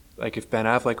if Ben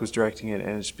Affleck was directing it, and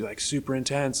it'd just be like super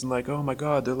intense and like, oh my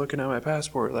God, they're looking at my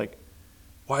passport. Like,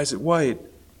 why is it white?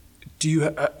 Do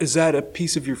you is that a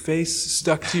piece of your face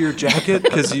stuck to your jacket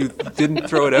because you didn't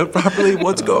throw it out properly?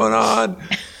 What's going on?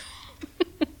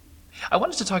 I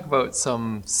wanted to talk about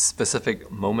some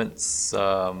specific moments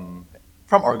from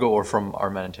Argo or from Our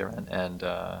Man in Tehran,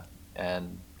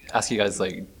 and ask you guys,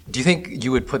 like, do you think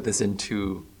you would put this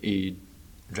into a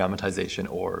dramatization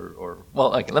or well,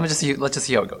 like, let's just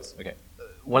see how it goes. Okay.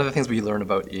 One of the things we learn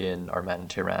about in Our Man in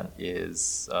Tehran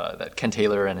is that Ken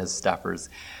Taylor and his staffers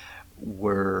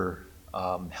were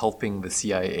helping the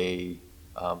CIA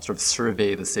sort of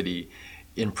survey the city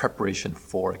in preparation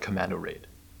for a commando raid.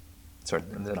 Sorry,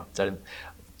 no,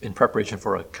 in preparation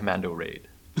for a commando raid.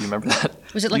 Do you remember that?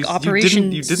 Was it like You Operation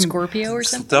didn't Scorpio or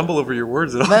something? Stumble over your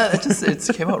words at all. Man,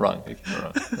 it came out wrong. It came out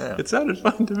wrong. Yeah. It sounded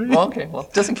fun to me. Well, okay. Well,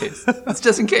 just in case. It's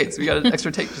just in case. We got an extra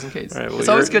take just in case. All right, well, it's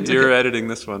always good to you're get, editing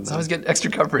this one. it's always good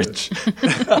extra coverage.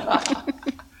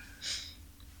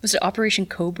 Was it Operation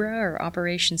Cobra or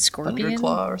Operation Scorpion?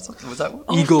 Thunderclaw or something. Was that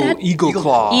one? Eagle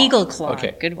Claw. Eagle Claw.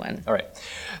 Okay. Good one. All right.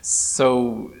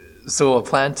 So a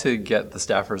plan to get the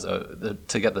staffers,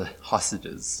 to get the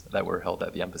hostages that were held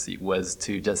at the embassy was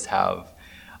to just have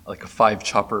like a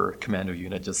 5-chopper commando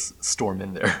unit just storm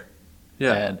in there.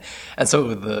 Yeah. And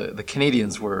so the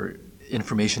Canadians were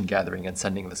information gathering and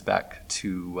sending this back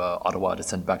to Ottawa to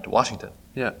send back to Washington.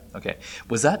 Yeah. Okay.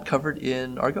 Was that covered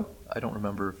in Argo? I don't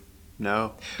remember.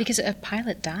 No. Because a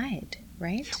pilot died,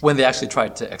 right? When they actually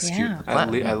tried to execute Yeah. the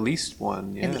plan. At least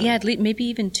one. Yeah. At least, maybe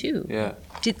even 2. Yeah.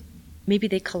 Maybe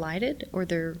they collided, or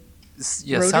their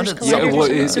Yeah, Rotors sounded collided Yeah, or well,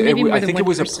 something? So maybe more I than think it one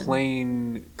was person. a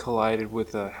plane collided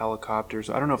with a helicopter.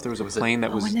 So I don't know if there was a Was it- plane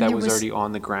that Oh, was and then there was already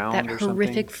on the ground that or something.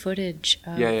 horrific footage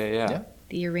of Yeah. Yeah.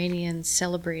 the Iranians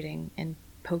celebrating and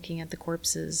poking at the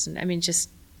corpses, and I mean,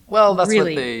 just Well, that's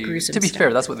really what they. gruesome To be stuff.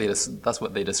 fair, that's what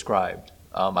they described.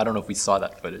 I don't know if we saw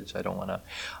that footage. I don't want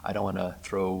to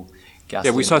throw gas.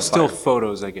 Yeah, we saw still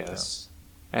photos, I guess.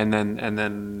 And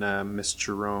then Miss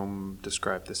Jerome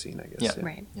described the scene, I guess. Yeah.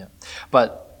 right. Yeah,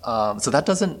 but so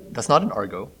that's not an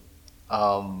Argo,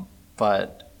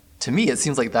 but to me it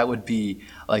seems like that would be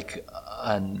like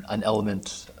an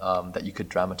element that you could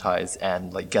dramatize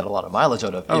and like get a lot of mileage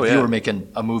out of Oh, if yeah. you were making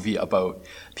a movie about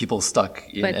people stuck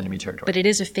in But- enemy territory. But it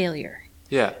is a failure.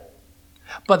 Yeah.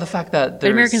 But the fact that But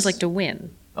Americans like to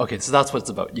win. Okay, so that's what it's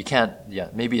about. You can't. Yeah,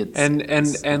 maybe it's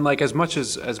And like as much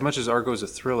as Argo is a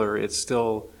thriller, it's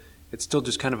still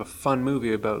just kind of a fun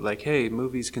movie about like, hey,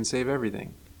 movies can save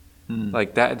everything.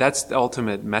 Like that's the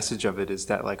ultimate message of it, is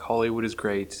that like Hollywood is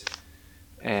great,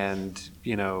 and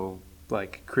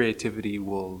like creativity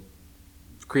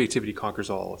conquers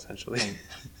all, essentially.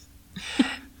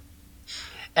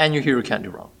 and your hero can't do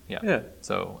wrong. Yeah. Yeah.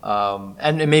 So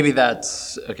and maybe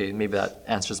that's okay. Maybe that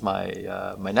answers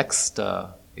my my next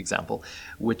example,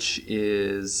 which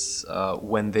is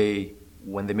when they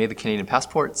when they made the Canadian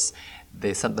passports,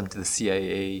 they sent them to the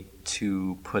CIA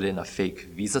to put in a fake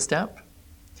visa stamp.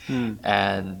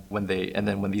 And when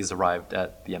these arrived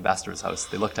at the ambassador's house,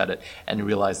 they looked at it and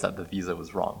realized that the visa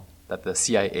was wrong, that the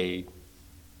CIA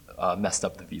messed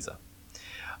up the visa.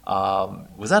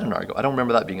 Was that an Argo? I don't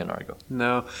remember that being an Argo.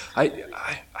 No, I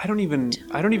don't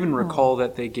even recall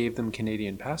that they gave them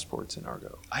Canadian passports in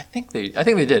Argo. I think they did. I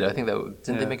think that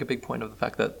didn't they make a big point of the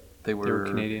fact that they were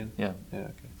Canadian? Yeah. Yeah.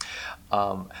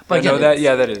 Okay. But again,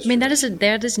 no, that is. I mean, true.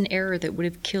 that is an error that would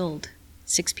have killed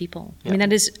 6 people. Yeah. I mean,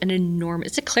 that is an enormous.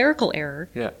 It's a clerical error.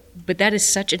 Yeah. But that is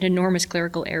such an enormous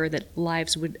clerical error that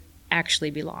lives would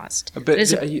actually be lost. But It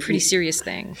is a yeah, pretty serious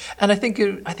thing. and I think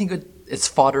it's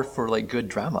fodder for like good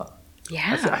drama.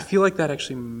 Yeah. I feel like that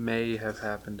actually may have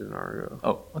happened in Argo.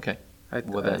 Oh, okay.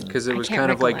 Well, then- Because it I was can't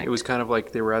kind of like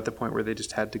recollect. they were at the point where they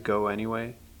just had to go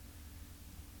anyway.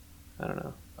 I don't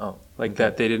know. Oh, Like okay.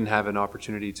 that they didn't have an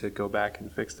opportunity to go back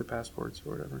and fix the passports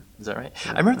or whatever. Is that right?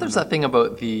 I remember there's that thing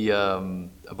about the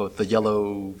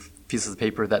yellow pieces of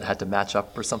paper that had to match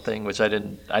up or something, which I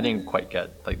didn't quite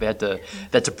get. Like they had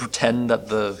to pretend that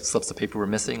the slips of paper were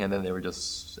missing, and then they were going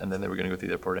to go through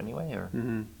the airport anyway. Or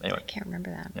anyway, I can't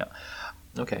remember that.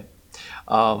 yeah, okay.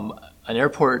 An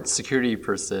airport security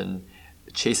person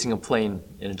chasing a plane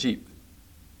in a jeep.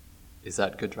 Is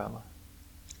that good drama?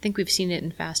 I think we've seen it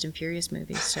in Fast and Furious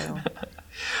movies, so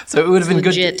So it would have been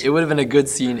legit. good. It would have been a good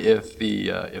scene if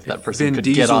that person Vin could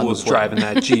Diesel get on was the plane. driving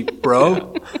that Jeep,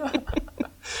 bro.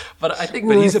 But I think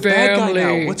But he's a bad guy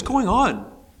Family. now. What's going on?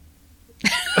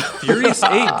 Furious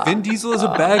 8. Vin Diesel is a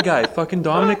bad guy. Fucking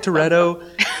Dominic Toretto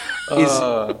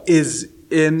is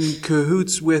in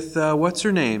cahoots with what's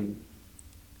her name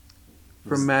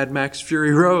from Mad Max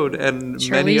Fury Road and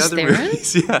many Charlize other Theron?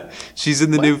 movies. Yeah, she's in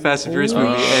the new Fast and Furious Holy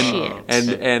movie,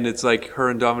 shit. and it's like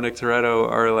her and Dominic Toretto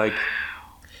are like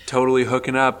totally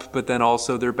hooking up, but then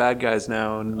also they're bad guys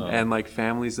now, and like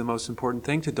family's the most important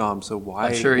thing to Dom. So why?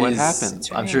 I'm sure what he's, happened?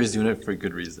 I'm sure he's doing it for a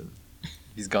good reason.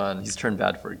 He's turned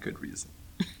bad for a good reason.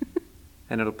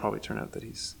 And it'll probably turn out that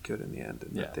he's good in the end,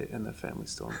 and Yeah. and the family's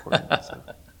still important. So.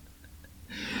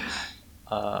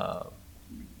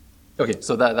 Okay,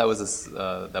 so that was a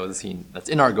scene that's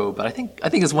in Argo, but I think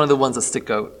it's one of the ones that stick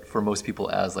out for most people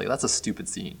as like that's a stupid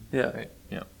scene. Yeah. Right?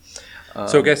 Yeah.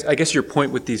 So I guess your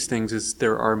point with these things is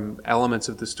there are elements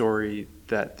of the story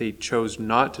that they chose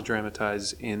not to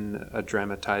dramatize in a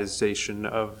dramatization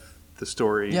of the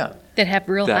story. Yeah. that have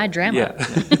real that- high drama. Yeah.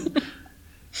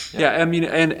 Yeah, I mean,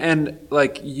 and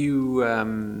like you,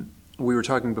 we were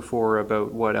talking before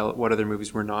about what other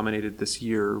movies were nominated this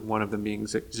year. One of them being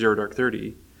Zero Dark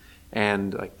 30,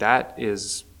 and like that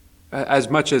is as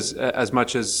much as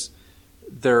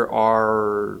there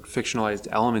are fictionalized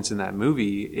elements in that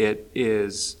movie, it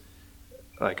is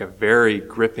like a very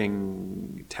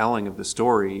gripping telling of the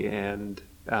story, and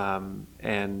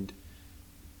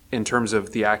in terms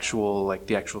of the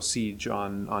actual siege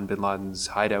on Bin Laden's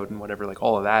hideout and whatever, like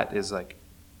all of that is like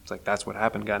it's like that's what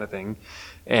happened kind of thing,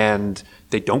 and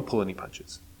they don't pull any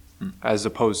punches, as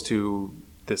opposed to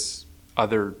this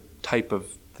other type of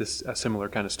a similar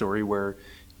kind of story where,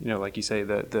 you know, like you say,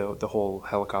 the whole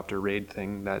helicopter raid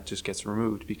thing that just gets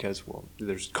removed because, well,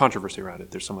 there's controversy around it.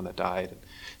 There's someone that died,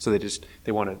 so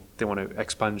they want to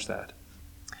expunge that.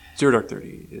 Zero Dark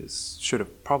 30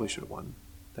 probably should have won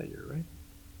that year, right?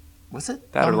 Was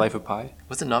it That or Life of Pi?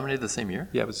 Was it nominated the same year?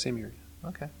 Yeah, it was the same year.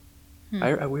 Okay. We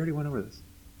already went over this.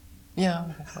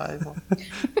 Yeah.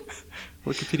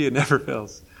 Wikipedia never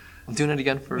fails. I'm doing it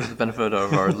again for the benefit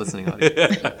of our listening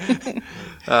audience.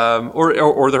 Or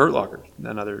The Hurt Locker,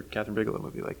 another Catherine Bigelow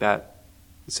movie like that.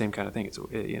 The same kind of thing.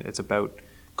 It's about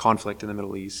conflict in the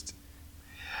Middle East.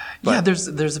 Yeah, there's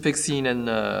a big scene in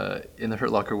The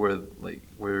Hurt Locker where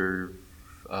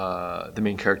the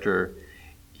main character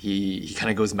he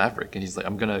kind of goes maverick and he's like,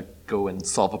 I'm gonna go and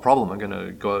solve a problem. I'm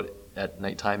gonna go out at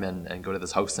nighttime and go to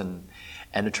this house and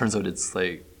it turns out it's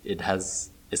like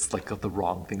the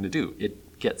wrong thing to do.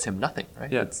 It gets him nothing,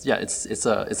 right? Yeah. It's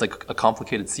like a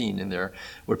complicated scene in there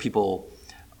where people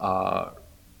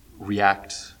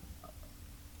react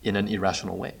in an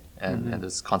irrational way, and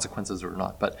there's consequences or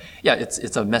not. But yeah,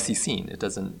 it's a messy scene. It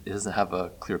doesn't have a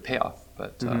clear payoff,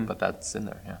 but that's in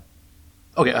there. Yeah.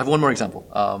 Okay, I have one more example.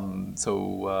 Argo,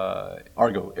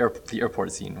 the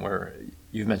airport scene where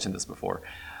you've mentioned this before,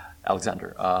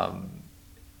 Alexander,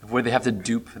 where they have to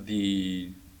dupe the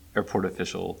airport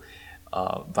official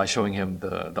by showing him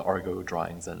the Argo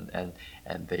drawings, and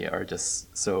they are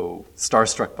just so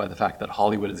starstruck by the fact that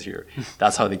Hollywood is here.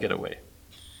 That's how they get away.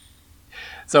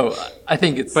 So I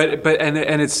think it's.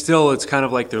 And it's kind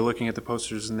of like they're looking at the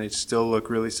posters and they still look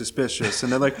really suspicious,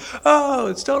 and they're like, "Oh,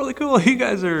 it's totally cool. You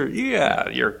guys are,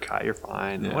 you're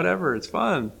fine. Yeah. Whatever, it's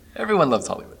fun." Everyone loves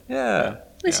Hollywood. Yeah.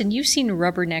 Listen, you've seen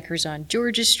Rubberneckers on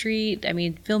Georgia Street. I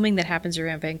mean, filming that happens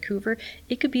around Vancouver.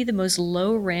 It could be the most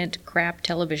low-rent crap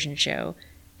television show,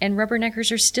 and Rubberneckers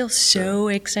are still so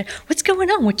excited. What's going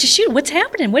on? What you shoot? What's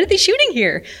happening? What are they shooting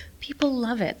here? People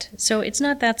love it. So it's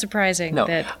not that surprising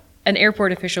that an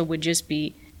airport official would just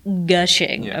be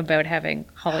gushing about having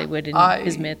Hollywood in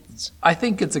his midst. I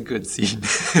think it's a good scene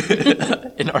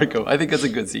in Argo. I think it's a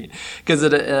good scene because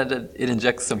it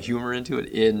injects some humor into it,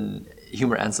 in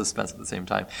humor and suspense at the same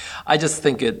time. I just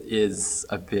think it is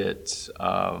a bit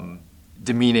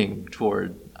demeaning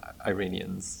toward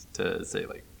Iranians to say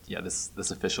like,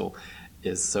 this official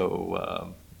is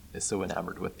so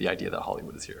enamored with the idea that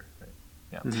Hollywood is here. Right?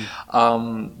 Yeah.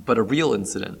 Mm-hmm. But a real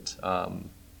incident.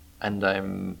 And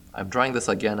I'm drawing this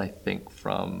again, I think,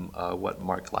 from what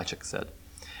Mark Lychik said.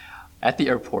 At the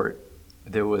airport,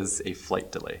 there was a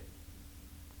flight delay,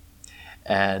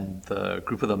 and the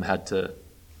group of them had to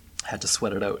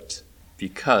sweat it out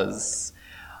because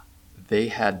they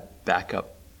had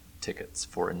backup tickets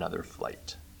for another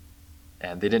flight,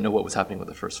 and they didn't know what was happening with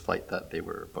the first flight that they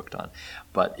were booked on.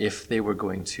 But if they were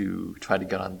going to try to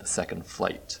get on the second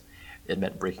flight, it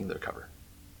meant breaking their cover.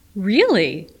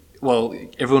 Really? Well,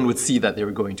 everyone would see that they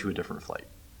were going to a different flight.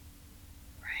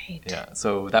 Right. Yeah,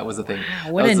 so that was the thing.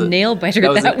 Wow, what a nail biter that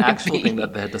would be. That was an actual thing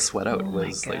that they had to sweat out,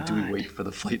 was my like, do we God. wait for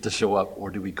the flight to show up or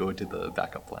do we go to the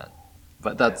backup plan?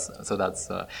 But that's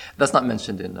not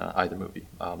mentioned in either movie.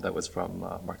 That was from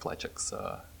Mark Lychik's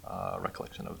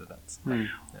recollection of events. Yeah.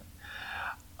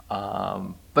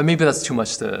 But maybe that's too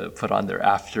much to put on there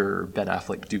after Ben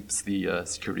Affleck dupes the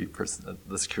security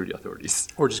authorities.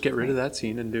 Or just get rid of that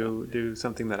scene and do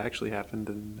something that actually happened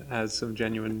and has some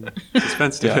genuine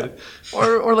suspense to it.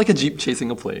 Or like a Jeep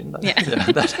chasing a plane.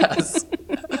 That has.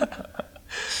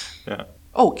 Yeah.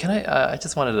 Oh, can I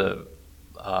just wanted to.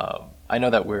 I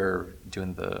know that we're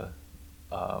doing the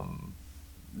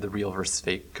real versus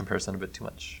fake comparison a bit too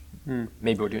much.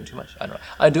 Maybe we're doing too much. I don't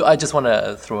know. I just want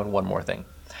to throw in one more thing,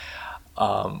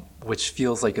 which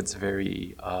feels like it's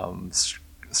very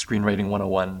screenwriting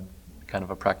 101 kind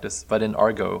of a practice. But in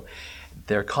Argo,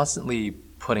 they're constantly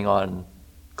putting on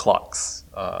clocks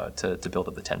to build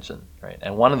up the tension, right?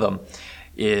 And one of them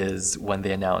is when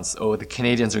they announce, the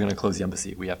Canadians are going to close the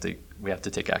embassy. We have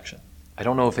to take action. I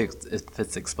don't know if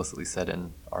it's explicitly said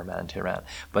in Our Man in Tehran,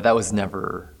 but that was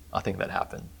never a thing that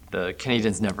happened. The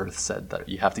Canadians never said that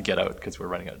you have to get out because we're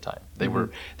running out of time. They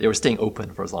were staying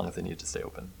open for as long as they needed to stay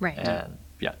open. Right. And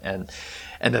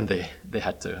then they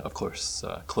had to, of course,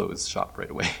 close shop right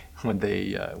away when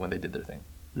they did their thing.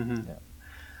 Mm-hmm.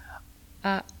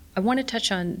 I want to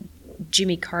touch on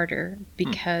Jimmy Carter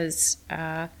because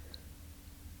I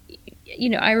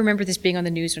remember this being on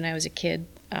the news when I was a kid,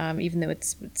 even though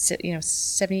it's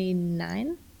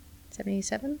 79,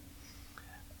 77.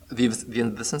 This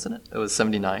incident? It was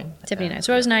 79. 79.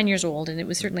 So I was 9 years old, and it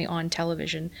was certainly on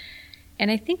television.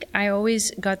 And I think I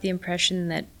always got the impression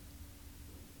that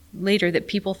later that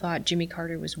people thought Jimmy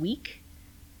Carter was weak.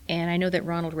 And I know that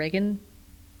Ronald Reagan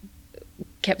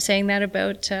kept saying that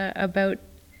about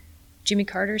Jimmy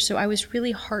Carter. So I was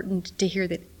really heartened to hear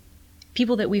that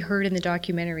people that we heard in the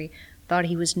documentary thought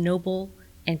he was noble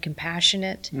and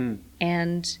compassionate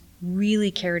and really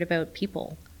cared about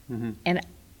people. Mm-hmm. And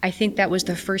I think that was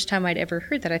the first time I'd ever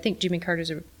heard that. I think Jimmy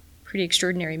Carter's a pretty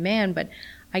extraordinary man, but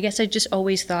I guess I just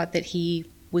always thought that he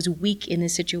was weak in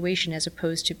this situation as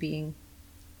opposed to being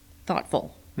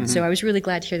thoughtful. Mm-hmm. So I was really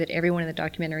glad to hear that everyone in the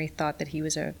documentary thought that he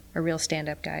was a real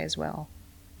stand-up guy as well.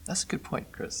 That's a good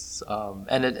point, Chris.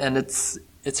 And it's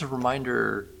a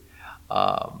reminder.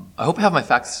 I hope I have my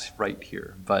facts right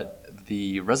here, but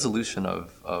the resolution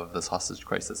of this hostage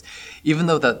crisis, even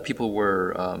though that people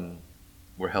were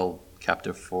held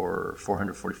captive for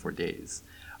 444 days,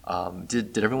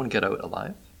 did everyone get out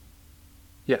alive?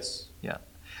 Yes. Yeah.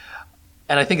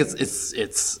 And I think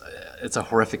it's a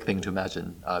horrific thing to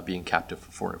imagine being captive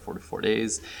for 444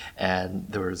 days, and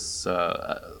there was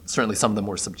certainly some of them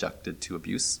were subjected to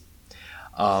abuse,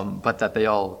 but that they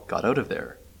all got out of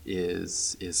there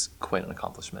is quite an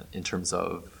accomplishment in terms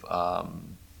of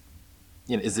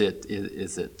is it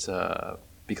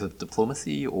because of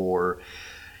diplomacy or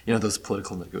those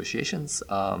political negotiations.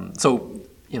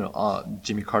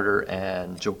 Jimmy Carter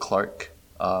and Joe Clark,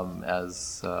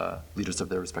 as leaders of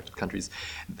their respective countries,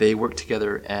 they worked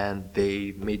together and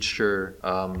they made sure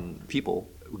people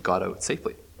got out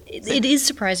safely. It is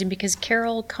surprising because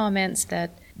Carol comments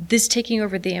that this taking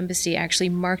over the embassy actually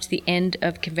marked the end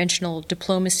of conventional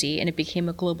diplomacy, and it became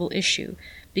a global issue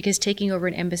because taking over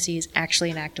an embassy is actually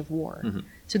an act of war.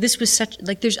 So this was such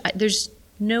like there's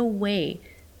no way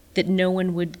that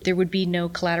there would be no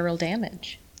collateral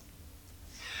damage.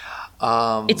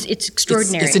 It's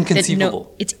extraordinary. It's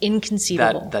inconceivable. It's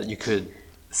inconceivable that you could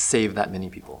save that many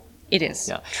people. It is.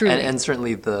 Yeah, Truly. and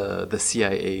certainly the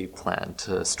CIA plan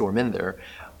to storm in there,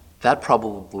 that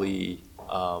probably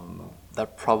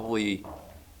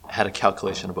had a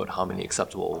calculation about how many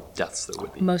acceptable deaths there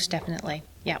would be. Most definitely.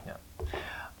 Yeah. Yeah.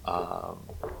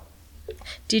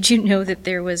 Did you know that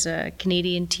there was a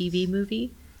Canadian TV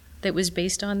movie that was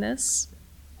based on this?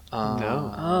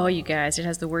 No. Oh, you guys, it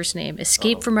has the worst name.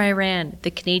 Escape from Iran,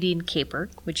 The Canadian Caper,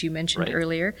 which you mentioned Right.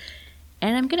 earlier.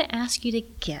 And I'm going to ask you to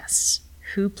guess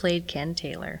who played Ken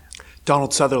Taylor.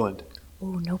 Donald Sutherland.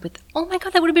 Oh, no, but oh my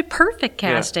God, that would have been perfect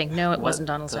casting. No, it wasn't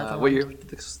Donald Sutherland. What year?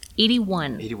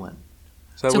 81. 81.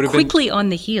 So that So would have quickly on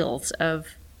the heels of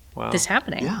been, wow. this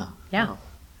happening. Yeah. Yeah. Wow.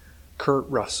 Kurt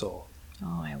Russell.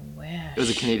 Oh, I wish. It was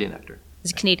a Canadian actor. It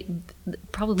was a Canadian,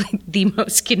 probably the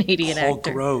most Canadian Paul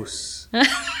actor. Gross.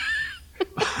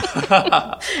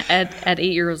 At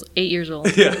 8 years old.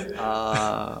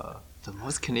 The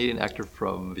most Canadian actor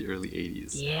from the early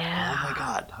 80s. Yeah. Oh my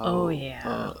God. Oh,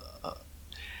 yeah.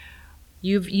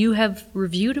 You have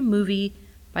reviewed a movie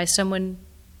by someone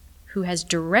who has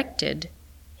directed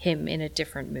him in a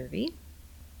different movie.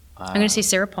 I'm going to say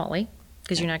Sarah Polley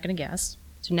because you're not going to guess.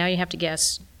 So now you have to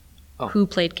guess Oh. who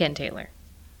played Ken Taylor.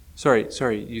 Sorry.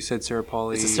 You said Sarah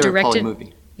Polley. It's a Sarah Polley Directed-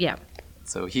 movie. Yeah.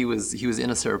 So he was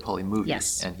in a Sarah Polley movie.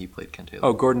 Yes. And he played Ken Taylor.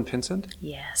 Oh, Gordon Pinsent?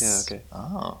 Yes. Yeah, okay.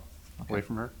 Oh. Away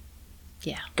from her.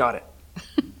 Yeah. Got it.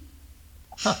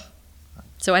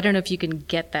 So I don't know if you can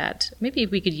get that. Maybe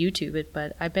we could YouTube it,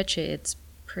 but I bet you it's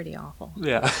pretty awful.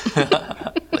 Yeah.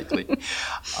 Likely.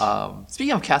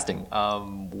 Speaking of casting,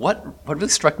 what really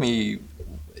struck me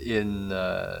in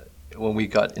when we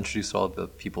got introduced to all the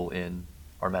people in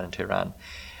Our Man in Tehran,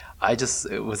 was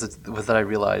that I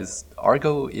realized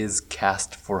Argo is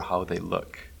cast for how they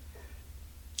look.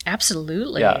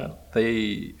 Absolutely. Yeah,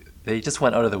 they just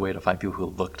went out of their way to find people who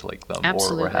looked like them or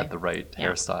Absolutely. had the right Yeah.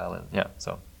 hairstyle and yeah.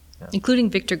 Including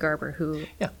Victor Garber, who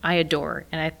Yeah. I adore.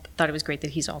 And I thought it was great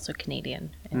that he's also Canadian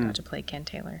and got to play Ken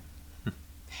Taylor.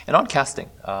 And on casting,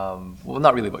 well,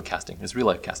 not really about casting, it's real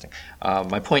life casting.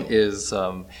 My point is,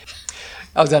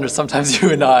 Alexander, sometimes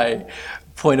you and I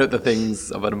point out the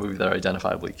things about a movie that are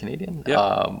identifiably Canadian. Yep.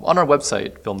 On our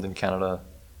website,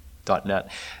 filmedincanada.net,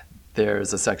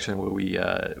 there's a section where we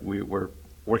were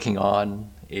working on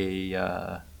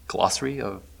a glossary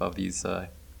of these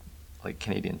like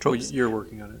Canadian Well, tropes. you're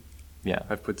working on it. Yeah.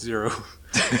 I've put zero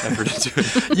effort into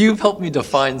it. You've helped me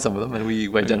define some of them, and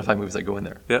we identify movies that go in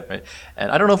there. Yeah. Right.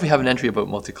 And I don't know if we have an entry about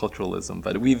multiculturalism,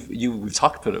 but we've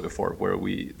talked about it before, where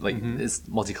we like is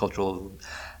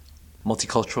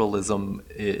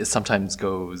multiculturalism sometimes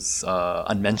goes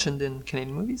unmentioned in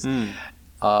Canadian movies,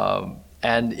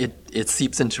 and it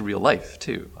seeps into real life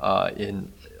too.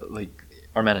 In like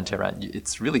Our Man in Tehran,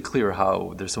 it's really clear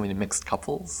how there's so many mixed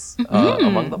couples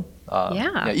among them.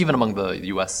 Yeah. Even among the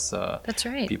U.S. That's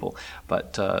right. people,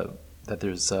 but that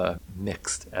there's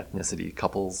mixed ethnicity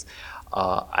couples,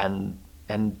 and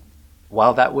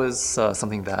while that was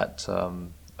something that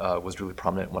was really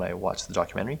prominent when I watched the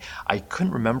documentary, I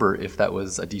couldn't remember if that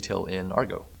was a detail in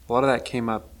Argo. A lot of that came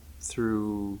up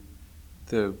through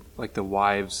the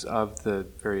wives of the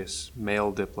various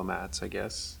male diplomats, I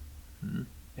guess.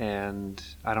 And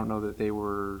I don't know that they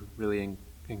were really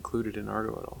included in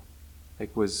Argo at all.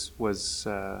 Like, was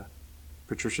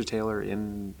Patricia Taylor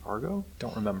in Argo?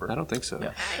 Don't remember. I don't think so. Yeah.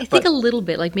 I think But- a little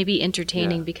bit, like maybe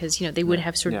entertaining Yeah. because, they would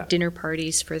have sort of Yeah. dinner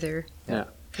parties for their, Yeah.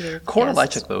 for their Cora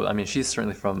guests. Lychuk, though, I mean, she's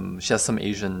certainly she has some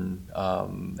Asian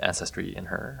ancestry in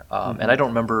her, and I don't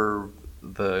remember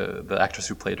the actress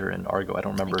who played her in Argo. I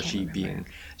don't remember can't she remember.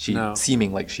 No.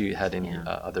 seeming like she had any Yeah.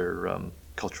 other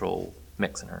cultural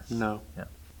mix in her. No. Yeah.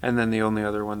 And then the only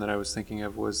other one that I was thinking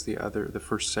of was the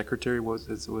first secretary. Was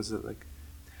it like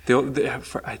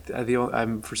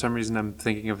for some reason I'm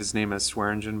thinking of his name as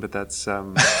Swearingen, but that's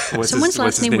Someone's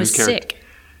last name was character? Sick.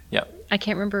 Yeah, I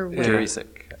can't remember what. Gary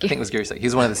Sick. I think it was Gary Sick. He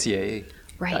was one of the CIA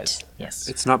Right. guys. Yes.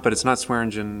 It's not, but it's not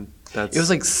Swearingen. That's It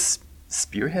was like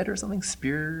Spearhead or something.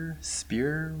 Spear.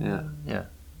 Yeah. Yeah.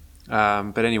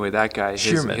 But anyway, that guy,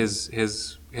 Shearman.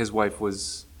 his wife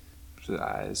was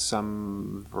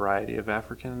some variety of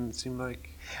African. It seemed like,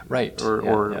 Right. or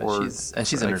Yeah, or, yeah. or she's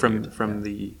like interviewed, from yeah.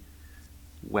 the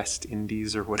West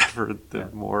Indies or whatever the Yeah.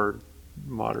 more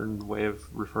modern way of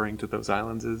referring to those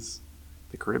islands is,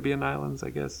 the Caribbean islands, I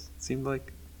guess. It seemed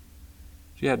like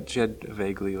She had a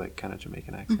vaguely like kind of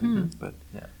Jamaican accent, but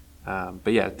Yeah.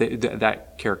 but yeah,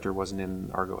 that character wasn't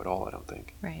in Argo at all. I don't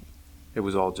think Right. it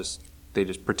was all just they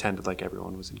just pretended like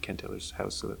everyone was in Ken Taylor's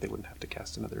house so that they wouldn't have to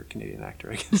cast another Canadian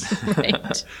actor, I guess.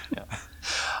 Right.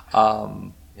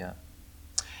 Yeah.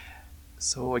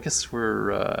 So I guess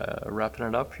we're wrapping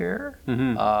it up here.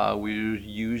 We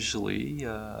usually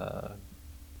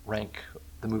rank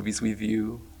the movies we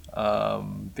view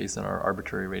based on our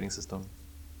arbitrary rating system.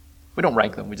 We don't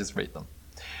rank them; we just rate them.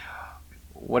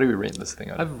 What are we rating this thing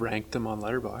out of? I've ranked them on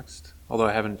Letterboxd, although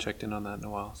I haven't checked in on that in a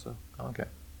while. So Okay.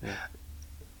 yeah.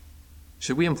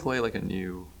 Should we employ like a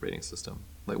new rating system?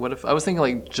 Like, what if I was thinking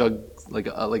like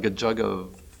a jug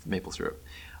of maple syrup?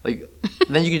 Like,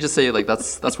 then you could just say like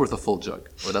that's worth a full jug,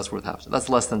 or that's worth half. That's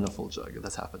less than a full jug.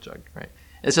 That's half a jug, right?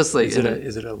 It's just like Is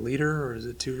it a liter or is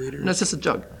it 2 liters? no, it's just a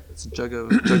jug. It's a jug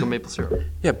of maple syrup.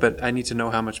 Yeah, but I need to know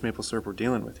how much maple syrup we're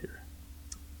dealing with here.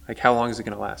 Like, how long is it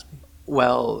going to last me?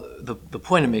 Well, the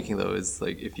point I'm making though is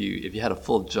like if you had a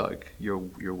full jug,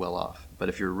 you're well off. But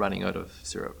if you're running out of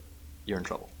syrup, you're in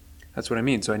trouble. That's what I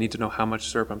mean. So I need to know how much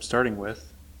syrup I'm starting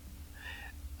with.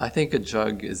 I think a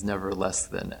jug is never less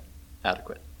than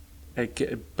adequate.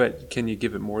 But can you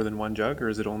give it more than 1 jug, or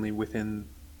is it only within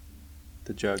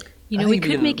the jug? You I know, we think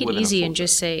could even make it within a easy full and jug.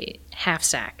 just say half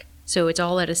sack. So it's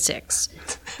all at a 6.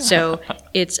 So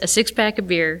it's a 6-pack of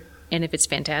beer, and if it's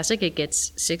fantastic, it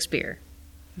gets 6 beer.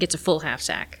 It gets a full half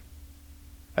sack.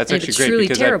 That's And if actually it's great truly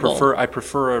because terrible- I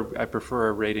prefer a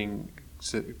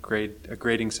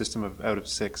grading system of out of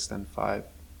 6 than 5,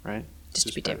 right? Just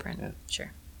to be better, different. yeah.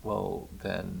 Sure. Well,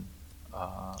 then,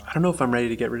 I don't know if I'm ready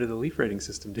to get rid of the leaf rating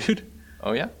system, dude.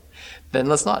 oh yeah, then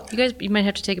let's not. You might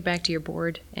have to take it back to your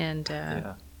board and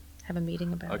Yeah. have a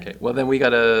meeting about Okay. it. Well, then we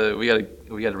gotta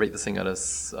rate this thing at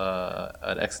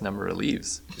X number of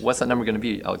leaves. What's that number going to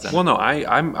be, Alexander? Well, no,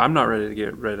 I'm not ready to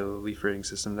get rid of the leaf rating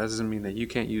system. That doesn't mean that you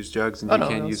can't use jugs and Oh, you no,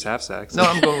 can't no, use half sacks. No,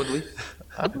 I'm going with leaf.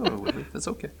 I'm going with leaf. It's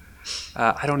okay.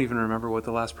 I don't even remember what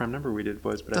the last prime number we did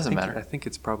was, but Doesn't matter. I think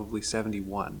it's probably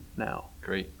 71 now,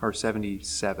 Great. or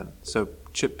 77. So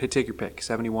take your pick,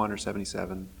 71 or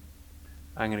 77.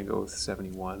 I'm going to go with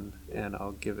 71, and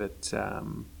I'll give it, I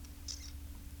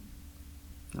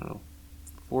don't know,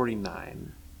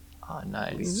 49. Ah,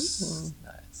 nice.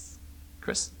 Nice.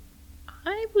 Chris?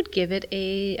 I would give it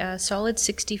a solid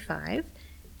 65.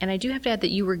 And I do have to add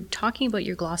that you were talking about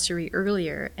your glossary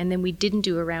earlier, and then we didn't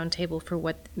do a round table for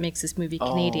what makes this movie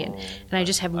Canadian. And I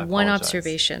just have I one apologize.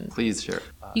 observation. Please share.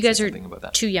 You say guys are something about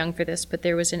that. too young for this, but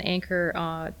there was an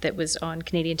anchor that was on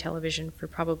Canadian television for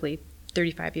probably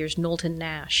 35 years, Knowlton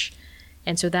Nash.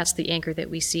 And so that's the anchor that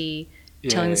we see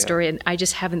telling the story. And I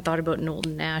just haven't thought about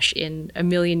Knowlton Nash in a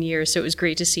million years, so it was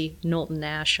great to see Knowlton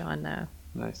Nash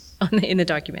Nice. in the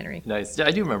documentary. Nice. Yeah,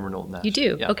 I do remember Knowlton Nash. You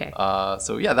do? Yeah. Okay.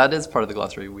 So yeah, that is part of the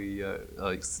glossary. We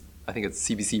I think it's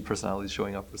CBC personalities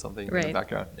showing up or something in the Right.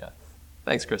 background. Yeah.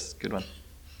 Thanks, Chris. Good one.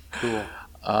 Cool.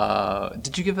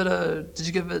 Did you give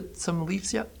it some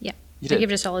leaves yet? Yeah. You I did?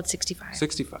 give it a solid 65.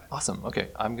 65. Awesome. Okay.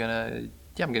 I'm gonna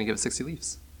give it 60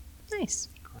 leaves. Nice.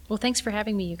 Well, thanks for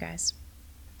having me, you guys.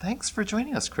 Thanks for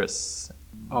joining us, Chris.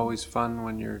 Always fun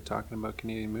when you're talking about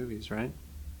Canadian movies, right?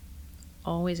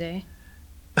 Always, eh?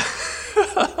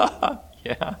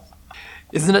 Yeah.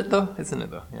 Isn't it though?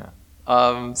 Yeah.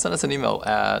 Send us an email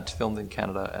at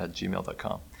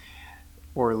filmedincanada@gmail.com.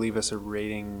 Or leave us a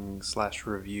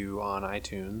rating/review on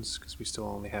iTunes, because we still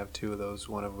only have 2 of those,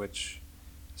 one of which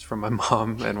is from my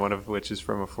mom and one of which is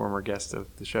from a former guest of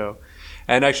the show.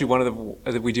 And actually one of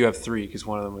them, we do have 3, because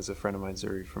one of them was a friend of mine,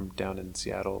 Zuri, from down in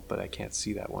Seattle, but I can't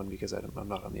see that one because I'm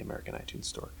not on the American iTunes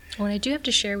store. Oh, and I do have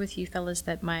to share with you fellas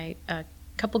that my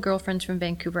couple girlfriends from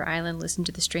Vancouver Island listened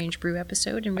to the Strange Brew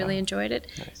episode and really enjoyed it.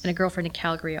 Nice. And a girlfriend in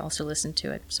Calgary also listened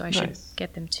to it. So I should Nice.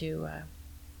 get them to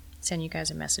send you guys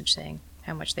a message saying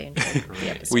how much they enjoyed the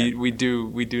episode. We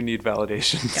do need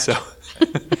validation, so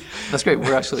That's great.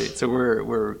 We're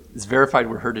it's verified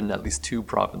we're heard in at least 2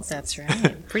 provinces. That's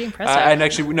right. Pretty impressive. and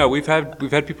actually no, we've had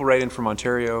people write in from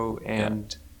Ontario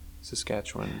and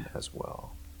Saskatchewan as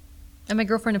well. And my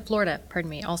girlfriend in Florida,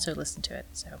 also listened to it.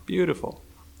 So Beautiful.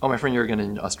 Oh, my friend Jurgen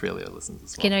in Australia listens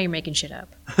as okay, well. now you're making shit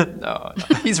up. No,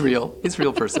 he's real. He's a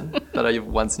real person that I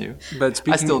once knew. But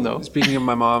speaking, I still know. Speaking of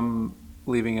my mom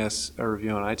leaving us a review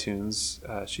on iTunes,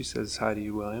 she says hi to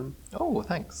you, William, Oh,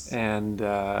 thanks. and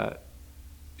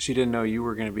she didn't know you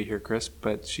were going to be here, Chris,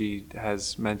 but she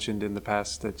has mentioned in the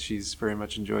past that she's very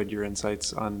much enjoyed your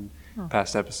insights on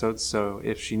past episodes. So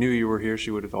if she knew you were here, she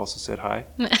would have also said hi.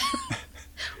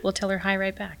 We'll tell her hi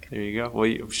right back. There you go.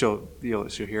 Well, she'll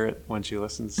hear it when she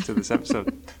listens to this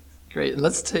episode. Great. And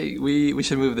we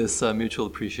should move this mutual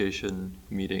appreciation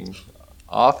meeting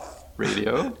off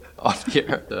radio off the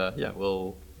air. Yeah,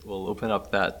 we'll open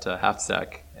up that half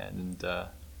sack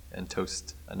and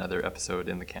toast another episode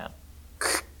in the can.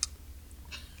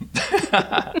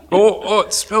 Oh,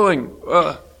 it's spilling.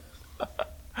 All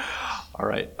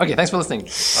right. Okay, thanks for listening.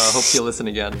 Hope you'll listen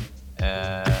again,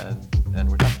 and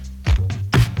we're done.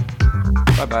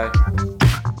 Bye-bye.